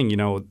you were saying,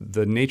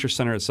 the Nature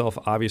Center itself,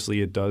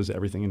 obviously it does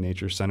everything a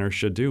Nature Center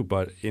should do.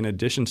 But in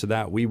addition to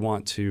that, we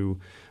want to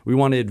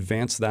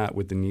advance that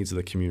with the needs of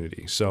the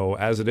community. So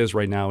as it is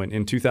right now,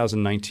 in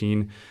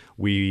 2019,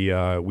 we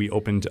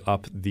opened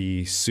up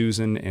the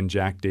Susan and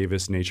Jack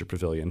Davis Nature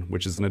Pavilion,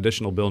 which is an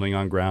additional building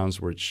on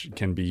grounds which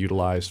can be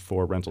utilized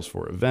for rentals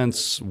for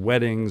events,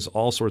 weddings,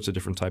 all sorts of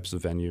different types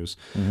of venues.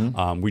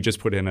 We just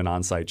put in an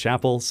on-site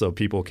chapel, so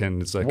people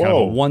can. It's kind of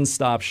a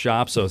one-stop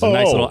shop. So it's a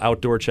nice little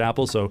outdoor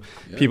chapel, so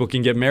people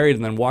can get married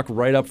and then walk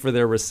right up for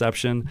their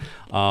reception.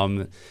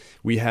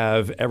 We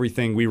have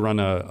everything. We run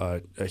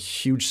a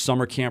huge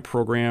summer camp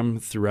program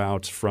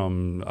throughout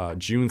from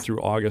June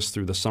through August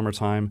through the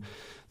summertime.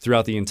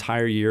 Throughout the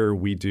entire year,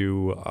 we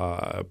do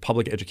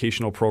public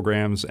educational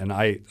programs, and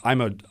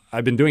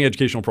I've been doing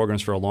educational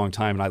programs for a long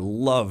time, and I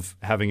love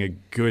having a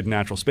good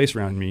natural space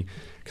around me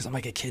because I'm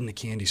like a kid in a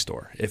candy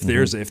store. If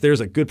there's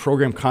a good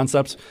program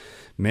concept,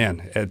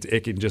 man,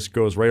 it just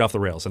goes right off the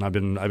rails. And I've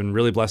been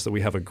really blessed that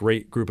we have a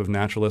great group of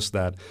naturalists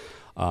that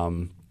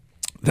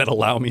that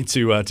allow me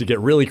to get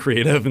really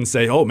creative and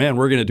say, oh man,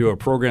 we're going to do a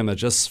program that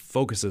just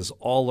focuses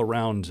all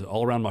around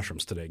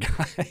mushrooms today,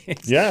 guys.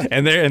 Yeah,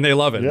 and they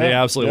love it. Yeah. They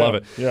absolutely love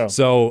it. Yeah.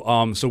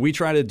 So we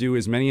try to do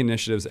as many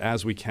initiatives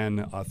as we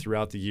can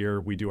throughout the year.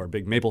 We do our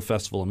big Maple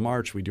Festival in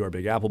March. We do our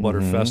big Apple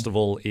Butter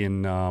Festival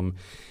in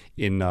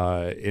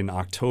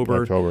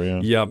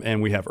October. Yeah,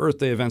 and we have Earth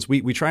Day events.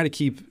 We try to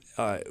keep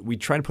we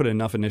try to put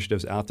enough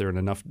initiatives out there and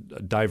enough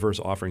diverse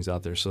offerings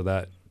out there so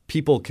that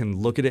people can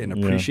look at it and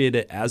appreciate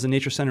it as a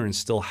nature center and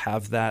still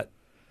have that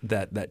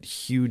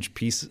huge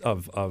piece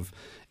of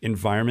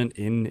environment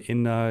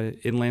in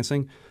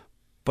Lansing,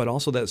 but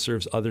also that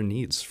serves other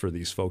needs for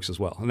these folks as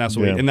well. And that's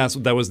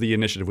what that was the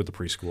initiative with the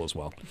preschool as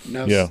well.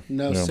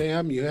 Now,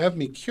 Sam, you have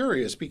me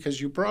curious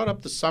because you brought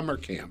up the summer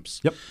camps.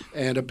 Yep.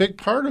 And a big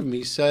part of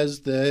me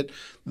says that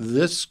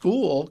this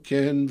school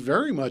can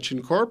very much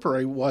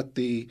incorporate what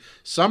the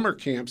summer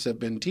camps have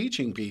been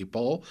teaching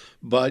people,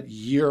 but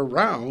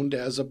year-round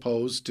as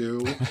opposed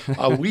to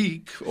a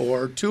week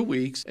or 2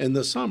 weeks in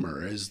the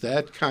summer. Is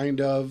that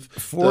kind of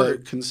the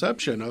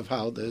conception of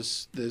how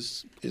this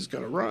is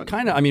going to run?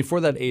 Kind of. I mean, for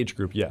that age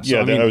group, yes.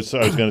 Yeah, so,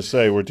 I was going to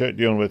say we're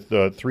dealing with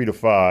 3 to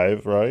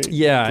 5, right?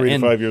 Yeah, 3 to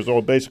 5 years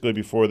old, basically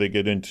before they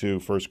get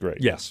into first grade.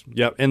 Yes.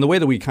 Yep. And the way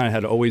that we kind of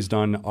had always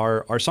done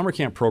our summer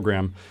camp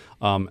program.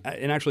 And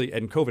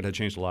COVID had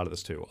changed a lot of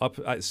this too.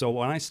 So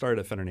when I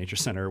started at Fenner Nature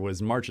Center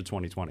was March of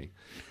 2020,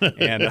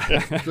 and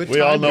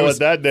we all know what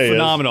that day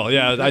phenomenal. Is.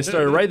 Yeah, I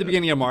started right at the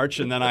beginning of March,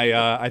 and then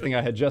I think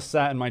I had just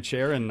sat in my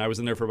chair, and I was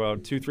in there for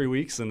about 2-3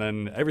 weeks, and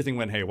then everything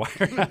went haywire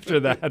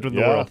after that with the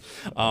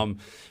world.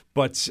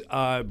 But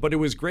it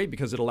was great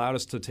because it allowed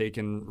us to take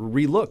and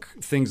relook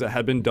things that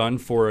had been done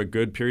for a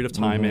good period of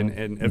time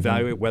and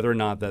evaluate whether or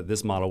not that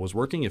this model was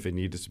working, if it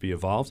needed to be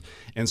evolved.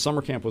 And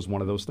summer camp was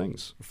one of those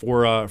things.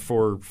 For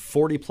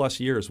 40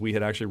 plus years, we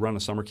had actually run a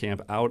summer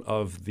camp out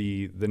of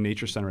the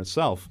Nature Center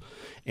itself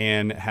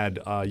and had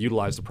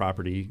utilized the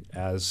property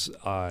as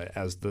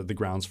the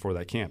grounds for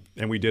that camp.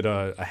 And we did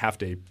a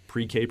half-day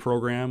pre-K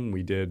program.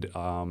 We did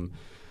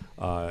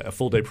a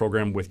full-day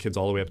program with kids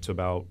all the way up to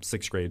about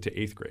 6th grade to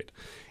 8th grade.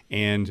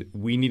 And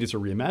we needed to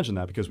reimagine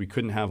that because we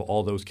couldn't have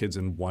all those kids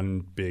in one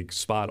big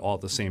spot all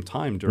at the same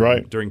time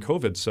during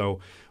COVID. So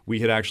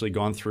we had actually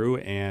gone through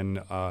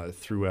and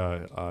through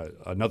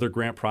another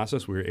grant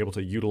process, we were able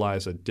to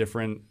utilize a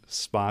different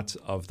spot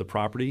of the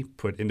property,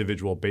 put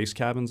individual base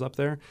cabins up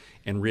there,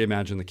 and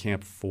reimagine the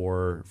camp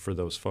for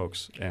those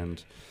folks.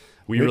 And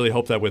we really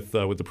hope that with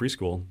the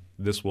preschool,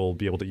 this will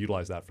be able to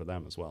utilize that for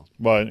them as well.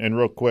 Well, and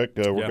real quick,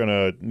 we're going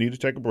to need to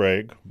take a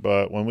break.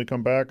 But when we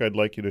come back, I'd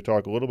like you to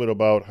talk a little bit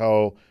about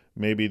how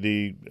maybe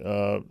the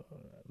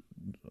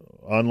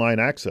online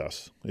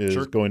access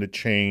is going to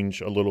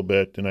change a little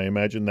bit. And I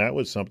imagine that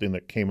was something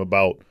that came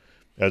about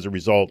as a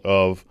result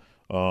of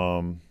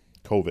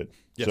COVID.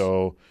 Yes.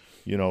 So,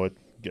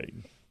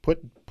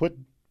 put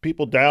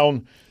people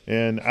down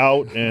and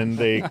out, and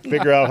they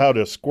figure out how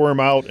to squirm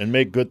out and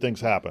make good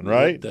things happen,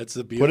 right? That's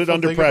the beautiful Put it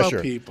under thing pressure.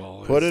 About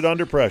people. Put it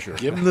under pressure.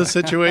 Give them the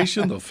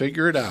situation, they'll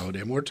figure it out.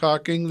 And we're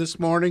talking this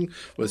morning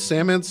with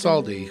Sam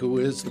Ansaldi, who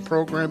is the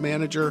program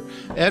manager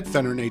at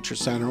Fenner Nature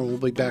Center. We'll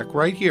be back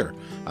right here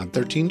on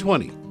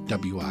 1320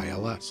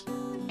 WILS.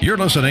 You're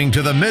listening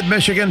to the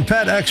Mid-Michigan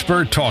Pet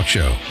Expert Talk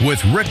Show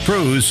with Rick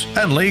Preuss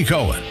and Lee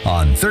Cohen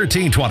on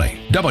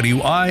 1320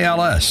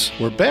 WILS.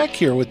 We're back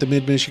here with the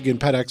Mid-Michigan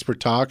Pet Expert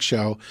Talk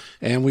Show,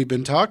 and we've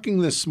been talking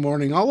this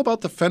morning all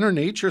about the Fenner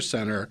Nature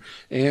Center,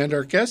 and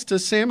our guest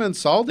is Sam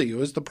Ansaldi, who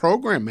is the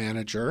program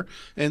manager.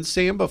 And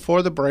Sam,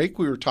 before the break,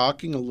 we were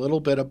talking a little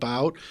bit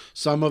about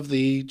some of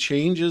the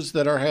changes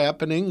that are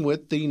happening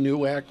with the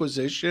new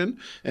acquisition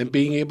and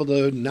being able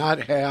to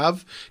not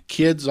have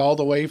kids all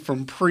the way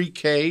from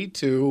pre-K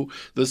to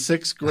the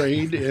 6th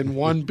grade in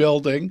one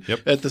building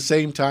at the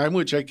same time,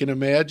 which I can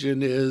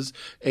imagine is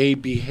a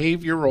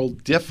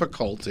behavioral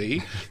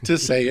difficulty, to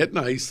say it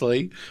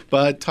nicely.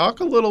 But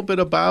talk a little bit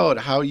about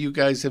how you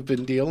guys have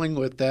been dealing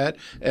with that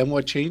and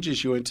what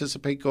changes you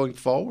anticipate going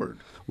forward.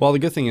 Well, the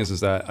good thing is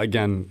that,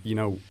 again,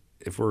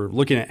 if we're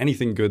looking at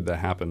anything good that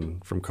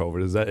happened from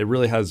COVID, is that it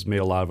really has made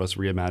a lot of us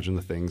reimagine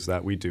the things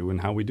that we do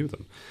and how we do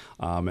them,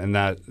 and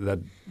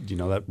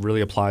that really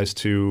applies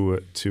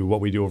to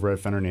what we do over at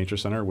Fenner Nature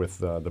Center with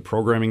the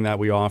programming that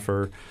we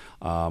offer,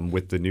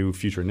 with the new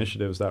future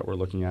initiatives that we're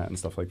looking at and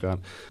stuff like that.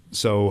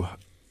 So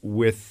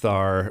with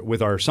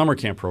our summer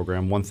camp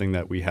program, one thing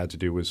that we had to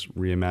do was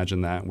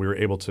reimagine that. We were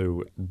able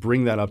to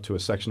bring that up to a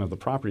section of the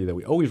property that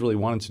we always really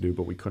wanted to do,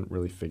 but we couldn't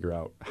really figure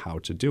out how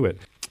to do it.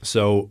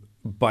 So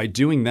by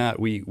doing that,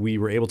 we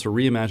were able to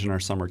reimagine our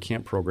summer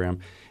camp program,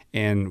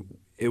 and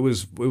it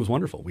was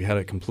wonderful. We had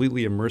a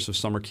completely immersive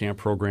summer camp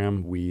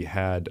program. We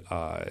had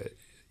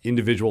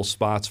individual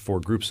spots for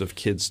groups of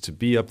kids to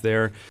be up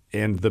there.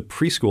 And the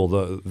preschool,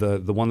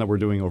 the one that we're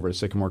doing over at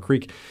Sycamore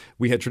Creek,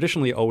 we had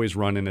traditionally always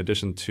run, in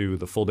addition to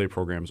the full day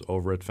programs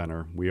over at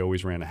Fenner, we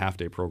always ran a half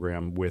day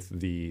program with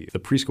the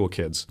preschool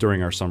kids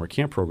during our summer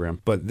camp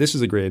program. But this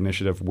is a great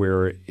initiative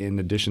where, in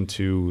addition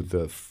to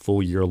the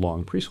full year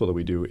long preschool that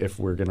we do, if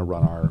we're going to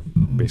run our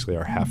basically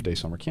our half-day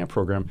summer camp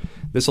program.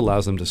 This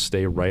allows them to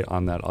stay right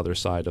on that other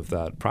side of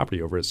that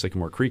property over at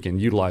Sycamore Creek and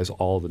utilize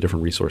all the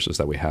different resources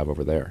that we have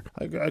over there.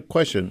 I got a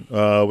question.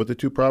 With the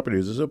two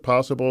properties, is it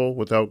possible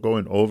without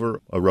going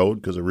over a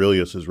road, because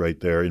Aurelius is right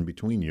there in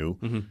between you,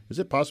 is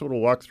it possible to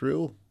walk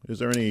through? Is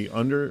there any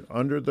under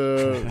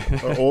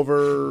the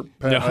over?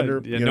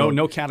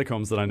 No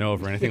catacombs that I know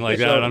of or anything like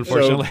that,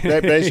 unfortunately.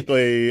 So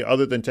basically,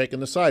 other than taking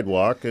the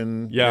sidewalk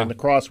and the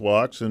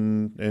crosswalks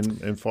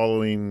and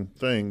following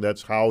thing,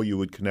 that's how you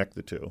would connect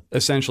the two.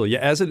 Essentially, yeah.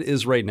 As it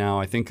is right now,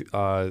 I think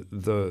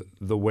the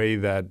way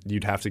that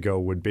you'd have to go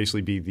would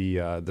basically be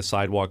the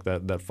sidewalk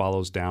that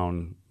follows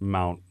down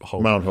Mount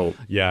Hope. Mount Hope.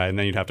 Yeah, and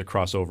then you'd have to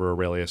cross over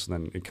Aurelius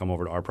and then come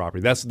over to our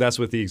property. That's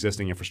with the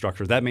existing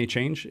infrastructure. That may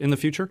change in the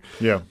future.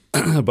 Yeah.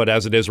 But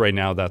as it is right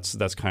now,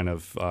 that's kind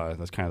of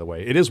the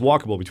way. It is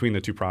walkable between the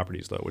two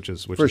properties, though, which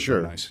is for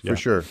sure, nice. For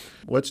sure.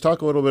 Let's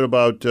talk a little bit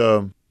about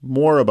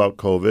more about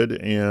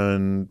COVID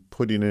and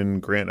putting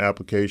in grant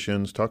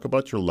applications. Talk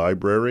about your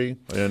library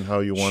and how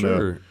you want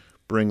to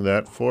bring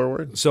that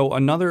forward. So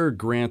another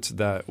grant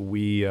that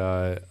we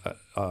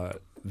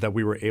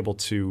were able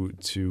to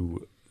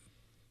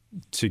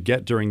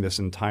get during this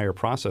entire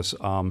process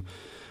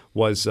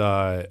was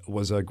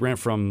a grant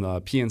from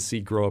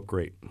PNC Grow Up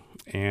Great.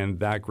 And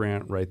that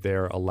grant right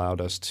there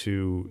allowed us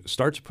to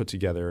start to put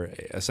together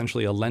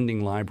essentially a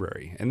lending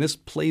library. And this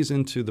plays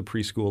into the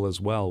preschool as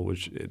well,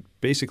 which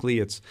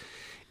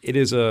it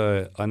is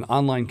an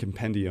online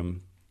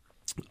compendium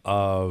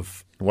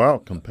of... Wow,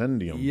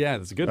 compendium. Yeah,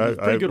 that's a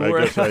pretty good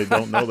word. I guess I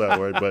don't know that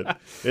word, but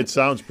it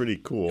sounds pretty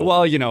cool.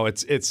 Well,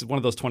 it's one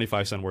of those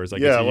 25-cent words I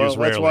get to use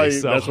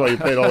rarely. That's why you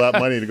paid all that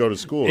money to go to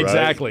school,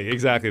 right?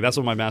 Exactly. That's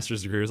what my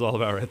master's degree is all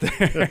about right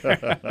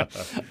there.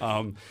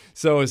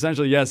 So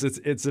essentially, yes,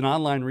 it's an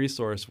online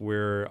resource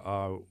where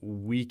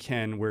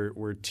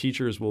where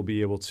teachers will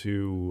be able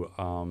to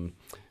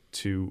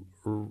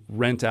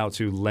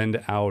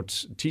lend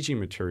out teaching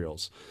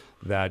materials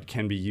that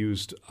can be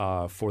used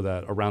for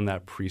that around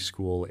that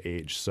preschool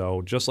age.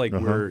 So just like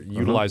we're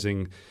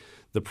utilizing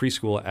the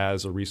preschool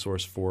as a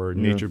resource for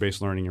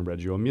nature-based learning and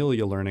Reggio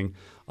Emilia learning,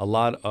 a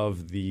lot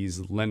of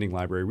these lending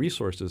library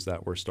resources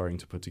that we're starting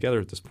to put together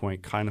at this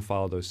point kind of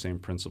follow those same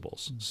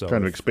principles. So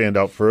kind of expand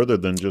out further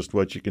than just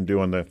what you can do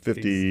on the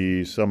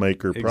 50-some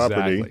acre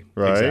property,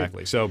 right?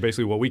 Exactly. So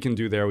basically what we can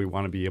do there, we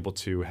want to be able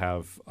to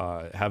have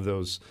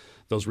those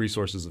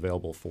resources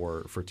available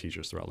for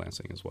teachers throughout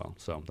Lansing as well.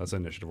 So that's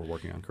an initiative we're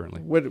working on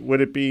currently. Would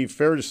it be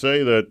fair to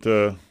say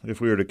that if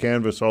we were to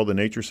canvass all the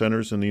nature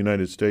centers in the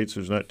United States,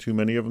 there's not too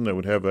many of them that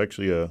would have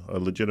actually a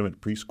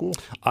legitimate preschool?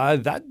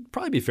 That'd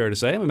probably be fair to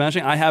say. I'm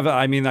imagining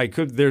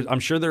I'm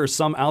sure there are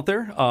some out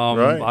there,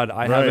 but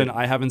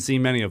I haven't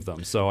seen many of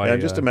them. So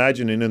I'm just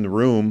imagining in the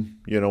room,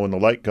 when the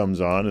light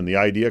comes on and the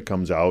idea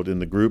comes out in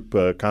the group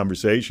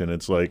conversation,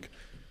 it's like,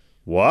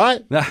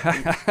 what?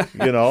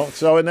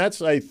 So, and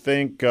that's, I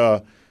think,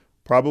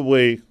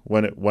 probably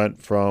when it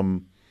went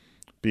from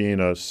being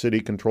a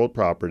city-controlled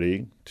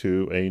property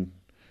to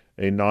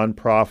a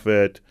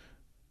nonprofit.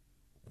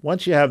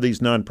 Once you have these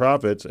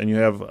nonprofits and you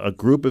have a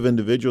group of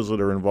individuals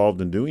that are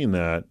involved in doing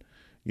that,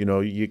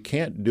 you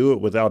can't do it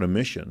without a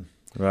mission,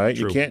 right?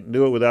 True. You can't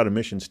do it without a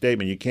mission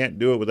statement. You can't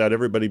do it without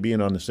everybody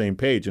being on the same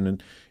page. And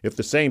then if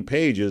the same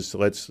page is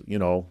let's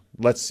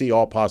see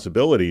all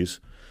possibilities.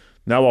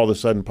 Now, all of a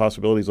sudden,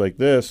 possibilities like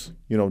this,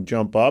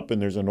 jump up, and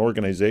there's an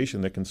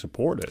organization that can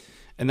support it.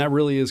 And that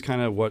really is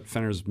kind of what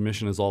Fenner's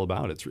mission is all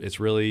about. It's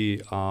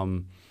really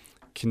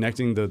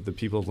connecting the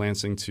people of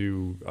Lansing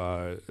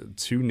to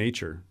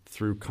nature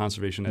through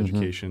conservation,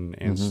 education,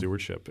 and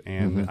stewardship.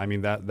 And I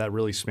mean that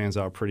really spans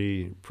out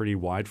pretty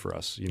wide for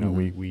us.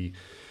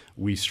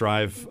 We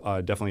strive,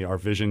 definitely our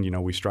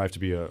vision, we strive to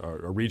be a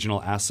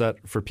regional asset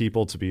for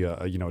people, to be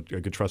a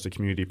good trusted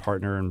community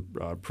partner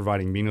and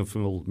providing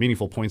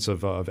meaningful points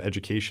of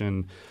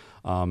education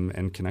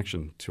and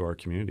connection to our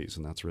communities.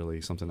 And that's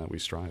really something that we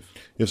strive.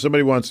 If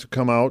somebody wants to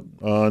come out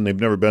and they've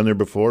never been there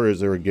before,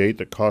 is there a gate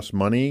that costs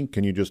money?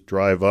 Can you just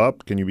drive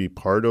up? Can you be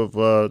part of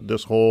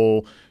this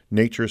whole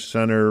Nature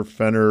Center,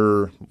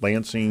 Fenner,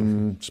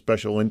 Lansing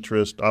special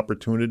interest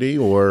opportunity,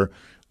 or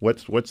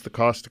what's the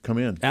cost to come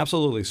in?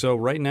 Absolutely. So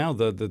right now,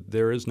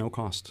 there is no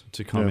cost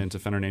to come into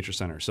Fenner Nature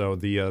Center. So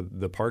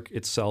the park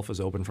itself is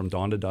open from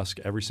dawn to dusk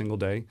every single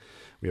day.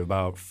 We have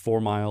about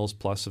 4 miles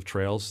plus of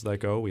trails that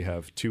go. We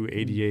have 2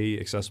 ADA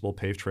accessible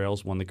paved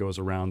trails, one that goes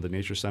around the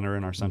Nature Center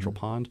in our central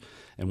pond,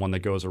 and one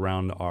that goes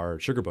around our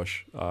sugar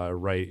bush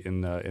right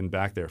in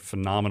back there.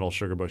 Phenomenal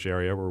sugar bush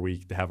area where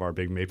we have our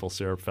big maple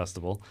syrup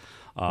festival.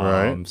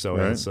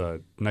 It's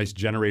a nice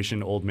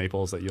generation old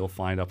maples that you'll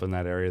find up in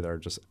that area that are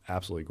just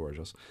absolutely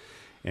gorgeous.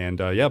 And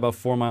about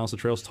 4 miles of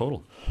trails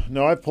total.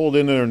 No, I've pulled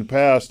in there in the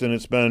past, and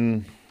it's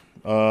been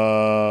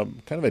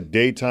kind of a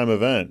daytime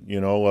event,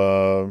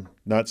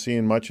 not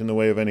seeing much in the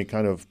way of any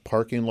kind of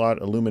parking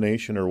lot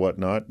illumination or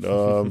whatnot.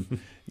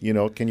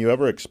 can you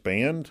ever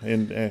expand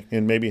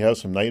and maybe have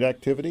some night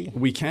activity?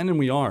 We can and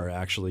we are,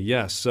 actually,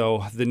 yes.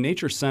 So the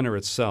Nature Center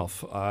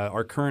itself,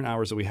 our current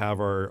hours that we have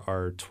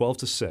are 12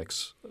 to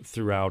 6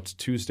 throughout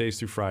Tuesdays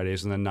through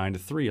Fridays, and then 9 to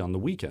 3 on the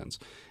weekends.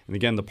 And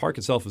again, the park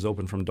itself is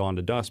open from dawn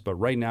to dusk, but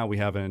right now we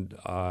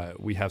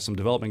have some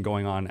development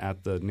going on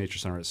at the Nature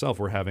Center itself.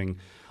 We're having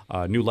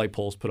new light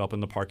poles put up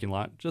in the parking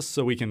lot just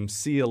so we can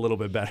see a little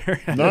bit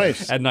better at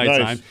nighttime.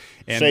 Nice.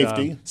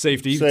 And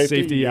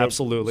safety,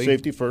 absolutely.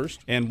 Safety first.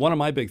 And one of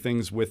my big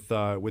things with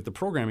the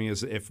programming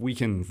is if we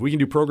can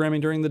do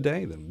programming during the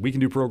day, then we can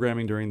do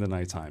programming during the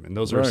nighttime. And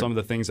those are some of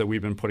the things that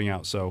we've been putting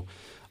out. So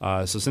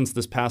since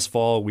this past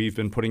fall, we've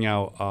been putting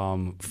out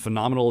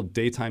phenomenal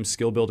daytime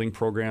skill building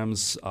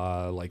programs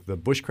like the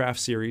Bushcraft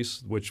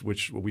series,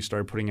 which we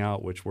started putting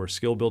out, which were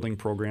skill building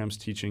programs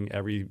teaching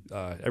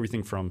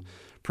everything from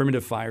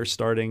primitive fire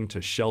starting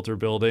to shelter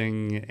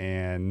building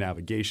and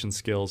navigation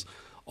skills,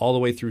 all the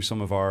way through some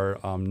of our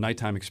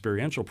nighttime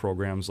experiential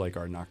programs like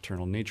our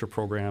nocturnal nature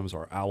programs,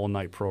 our owl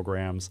night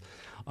programs.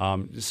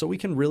 So we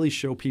can really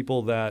show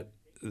people that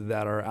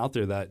are out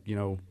there that,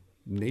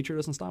 nature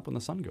doesn't stop when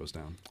the sun goes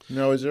down.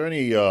 Now, is there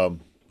any,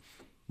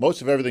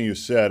 most of everything you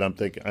said,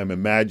 I'm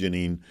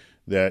imagining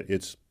that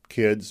it's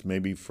kids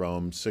maybe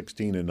from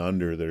 16 and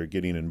under that are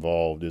getting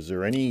involved. Is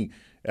there any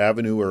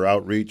avenue or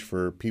outreach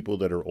for people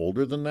that are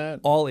older than that?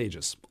 All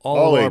ages.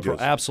 All ages.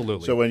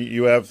 Absolutely. So when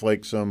you have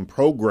like some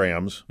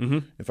programs,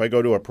 if I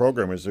go to a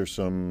program, is there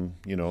some,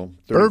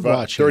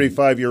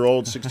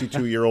 35-year-old,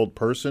 62-year-old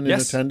person in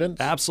attendance?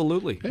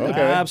 Absolutely.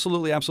 Okay.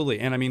 Absolutely.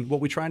 And I mean, what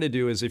we try to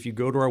do is if you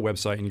go to our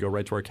website and you go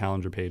right to our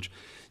calendar page,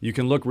 you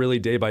can look really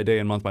day by day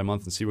and month by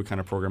month and see what kind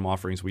of program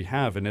offerings we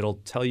have. And it'll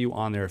tell you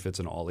on there if it's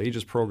an all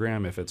ages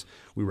program,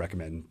 we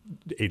recommend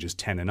ages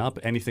 10 and up,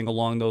 anything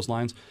along those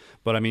lines.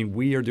 But I mean,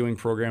 we are doing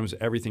programs,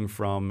 everything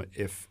from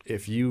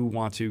if you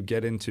want to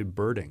get into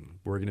birding,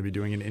 we're going to be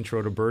doing an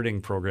intro to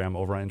birding program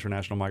over on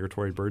International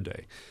Migratory Bird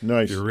Day.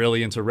 Nice. If you're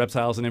really into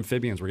reptiles and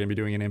amphibians, we're going to be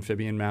doing an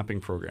amphibian mapping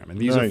program. And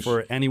these are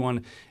for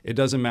anyone. It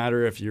doesn't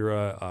matter if you're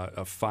a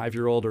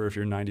 5-year-old or if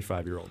you're a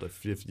 95-year-old.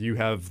 If you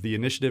have the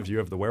initiative, you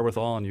have the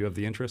wherewithal, and you have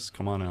the interest,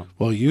 come on out.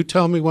 Well, you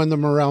tell me when the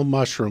morel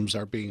mushrooms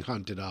are being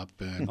hunted up.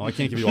 Oh, I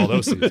can't give you all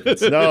those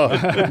secrets. No,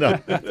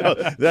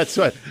 that's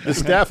right. The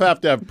staff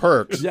have to have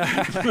perks.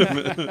 Yeah.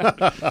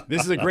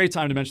 This is a great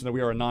time to mention that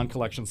we are a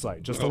non-collection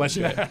site, just to let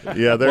you know.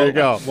 Yeah, there you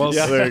go.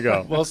 There you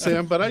go. Well,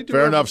 Sam, but I do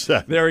Fair enough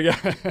said. There we go.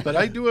 But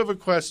I do have a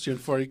question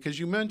for you, because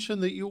you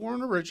mentioned that you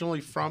weren't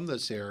originally from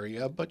this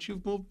area, but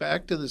you've moved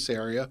back to this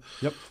area.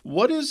 Yep.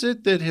 What is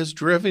it that has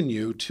driven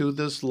you to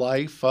this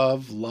life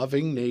of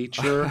loving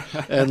nature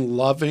and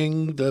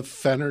loving the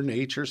Fenner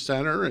Nature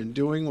Center and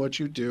doing what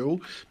you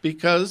do?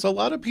 Because a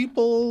lot of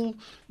people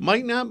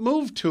might not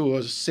move to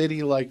a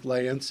city like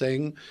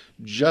Lansing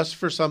just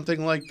for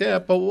something like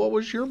that. But what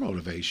was your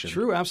motivation?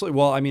 True, absolutely.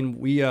 Well, I mean,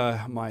 we,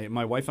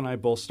 my wife and I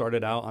both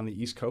started out on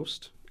the East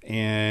Coast.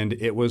 And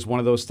it was one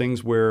of those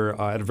things where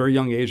at a very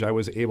young age, I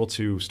was able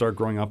to start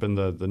growing up in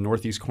the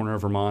northeast corner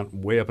of Vermont,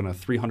 way up in a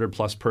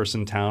 300-plus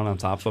person town on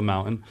top of a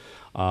mountain.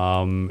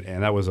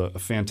 And that was a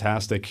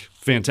fantastic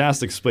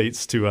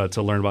space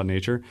to learn about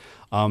nature.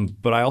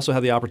 But I also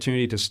had the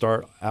opportunity to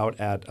start out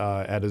at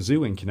a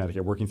zoo in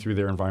Connecticut, working through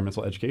their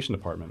environmental education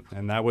department.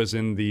 And that was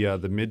in the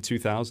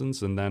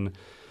mid-2000s. And then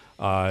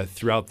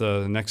throughout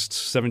the next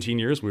 17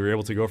 years, we were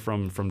able to go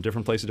from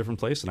different place to different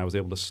place, and I was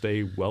able to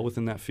stay well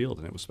within that field,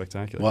 and it was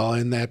spectacular. Well,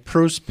 and that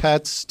Preuss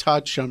Pets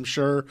touch, I'm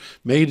sure,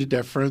 made a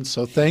difference.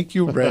 So thank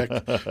you, Rick,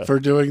 for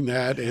doing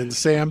that. And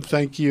Sam,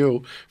 thank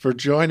you for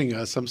joining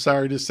us. I'm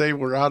sorry to say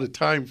we're out of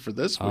time for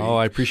this week. Oh,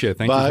 I appreciate it.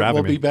 Thank you for having me. But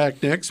we'll be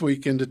back next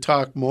weekend to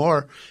talk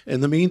more.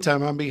 In the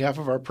meantime, on behalf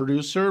of our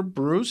producer,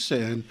 Bruce,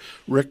 and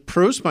Rick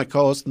Preuss, my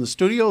co-host in the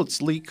studio,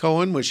 it's Lee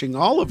Cohen, wishing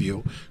all of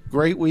you a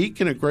great week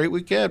and a great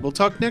week ahead. We'll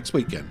talk next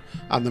weekend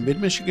on the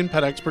Mid-Michigan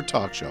Pet Expert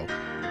Talk Show.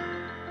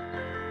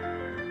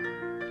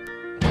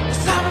 The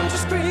sirens are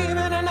screaming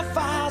and the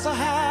fires are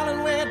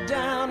howling way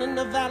down in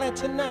the valley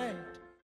tonight.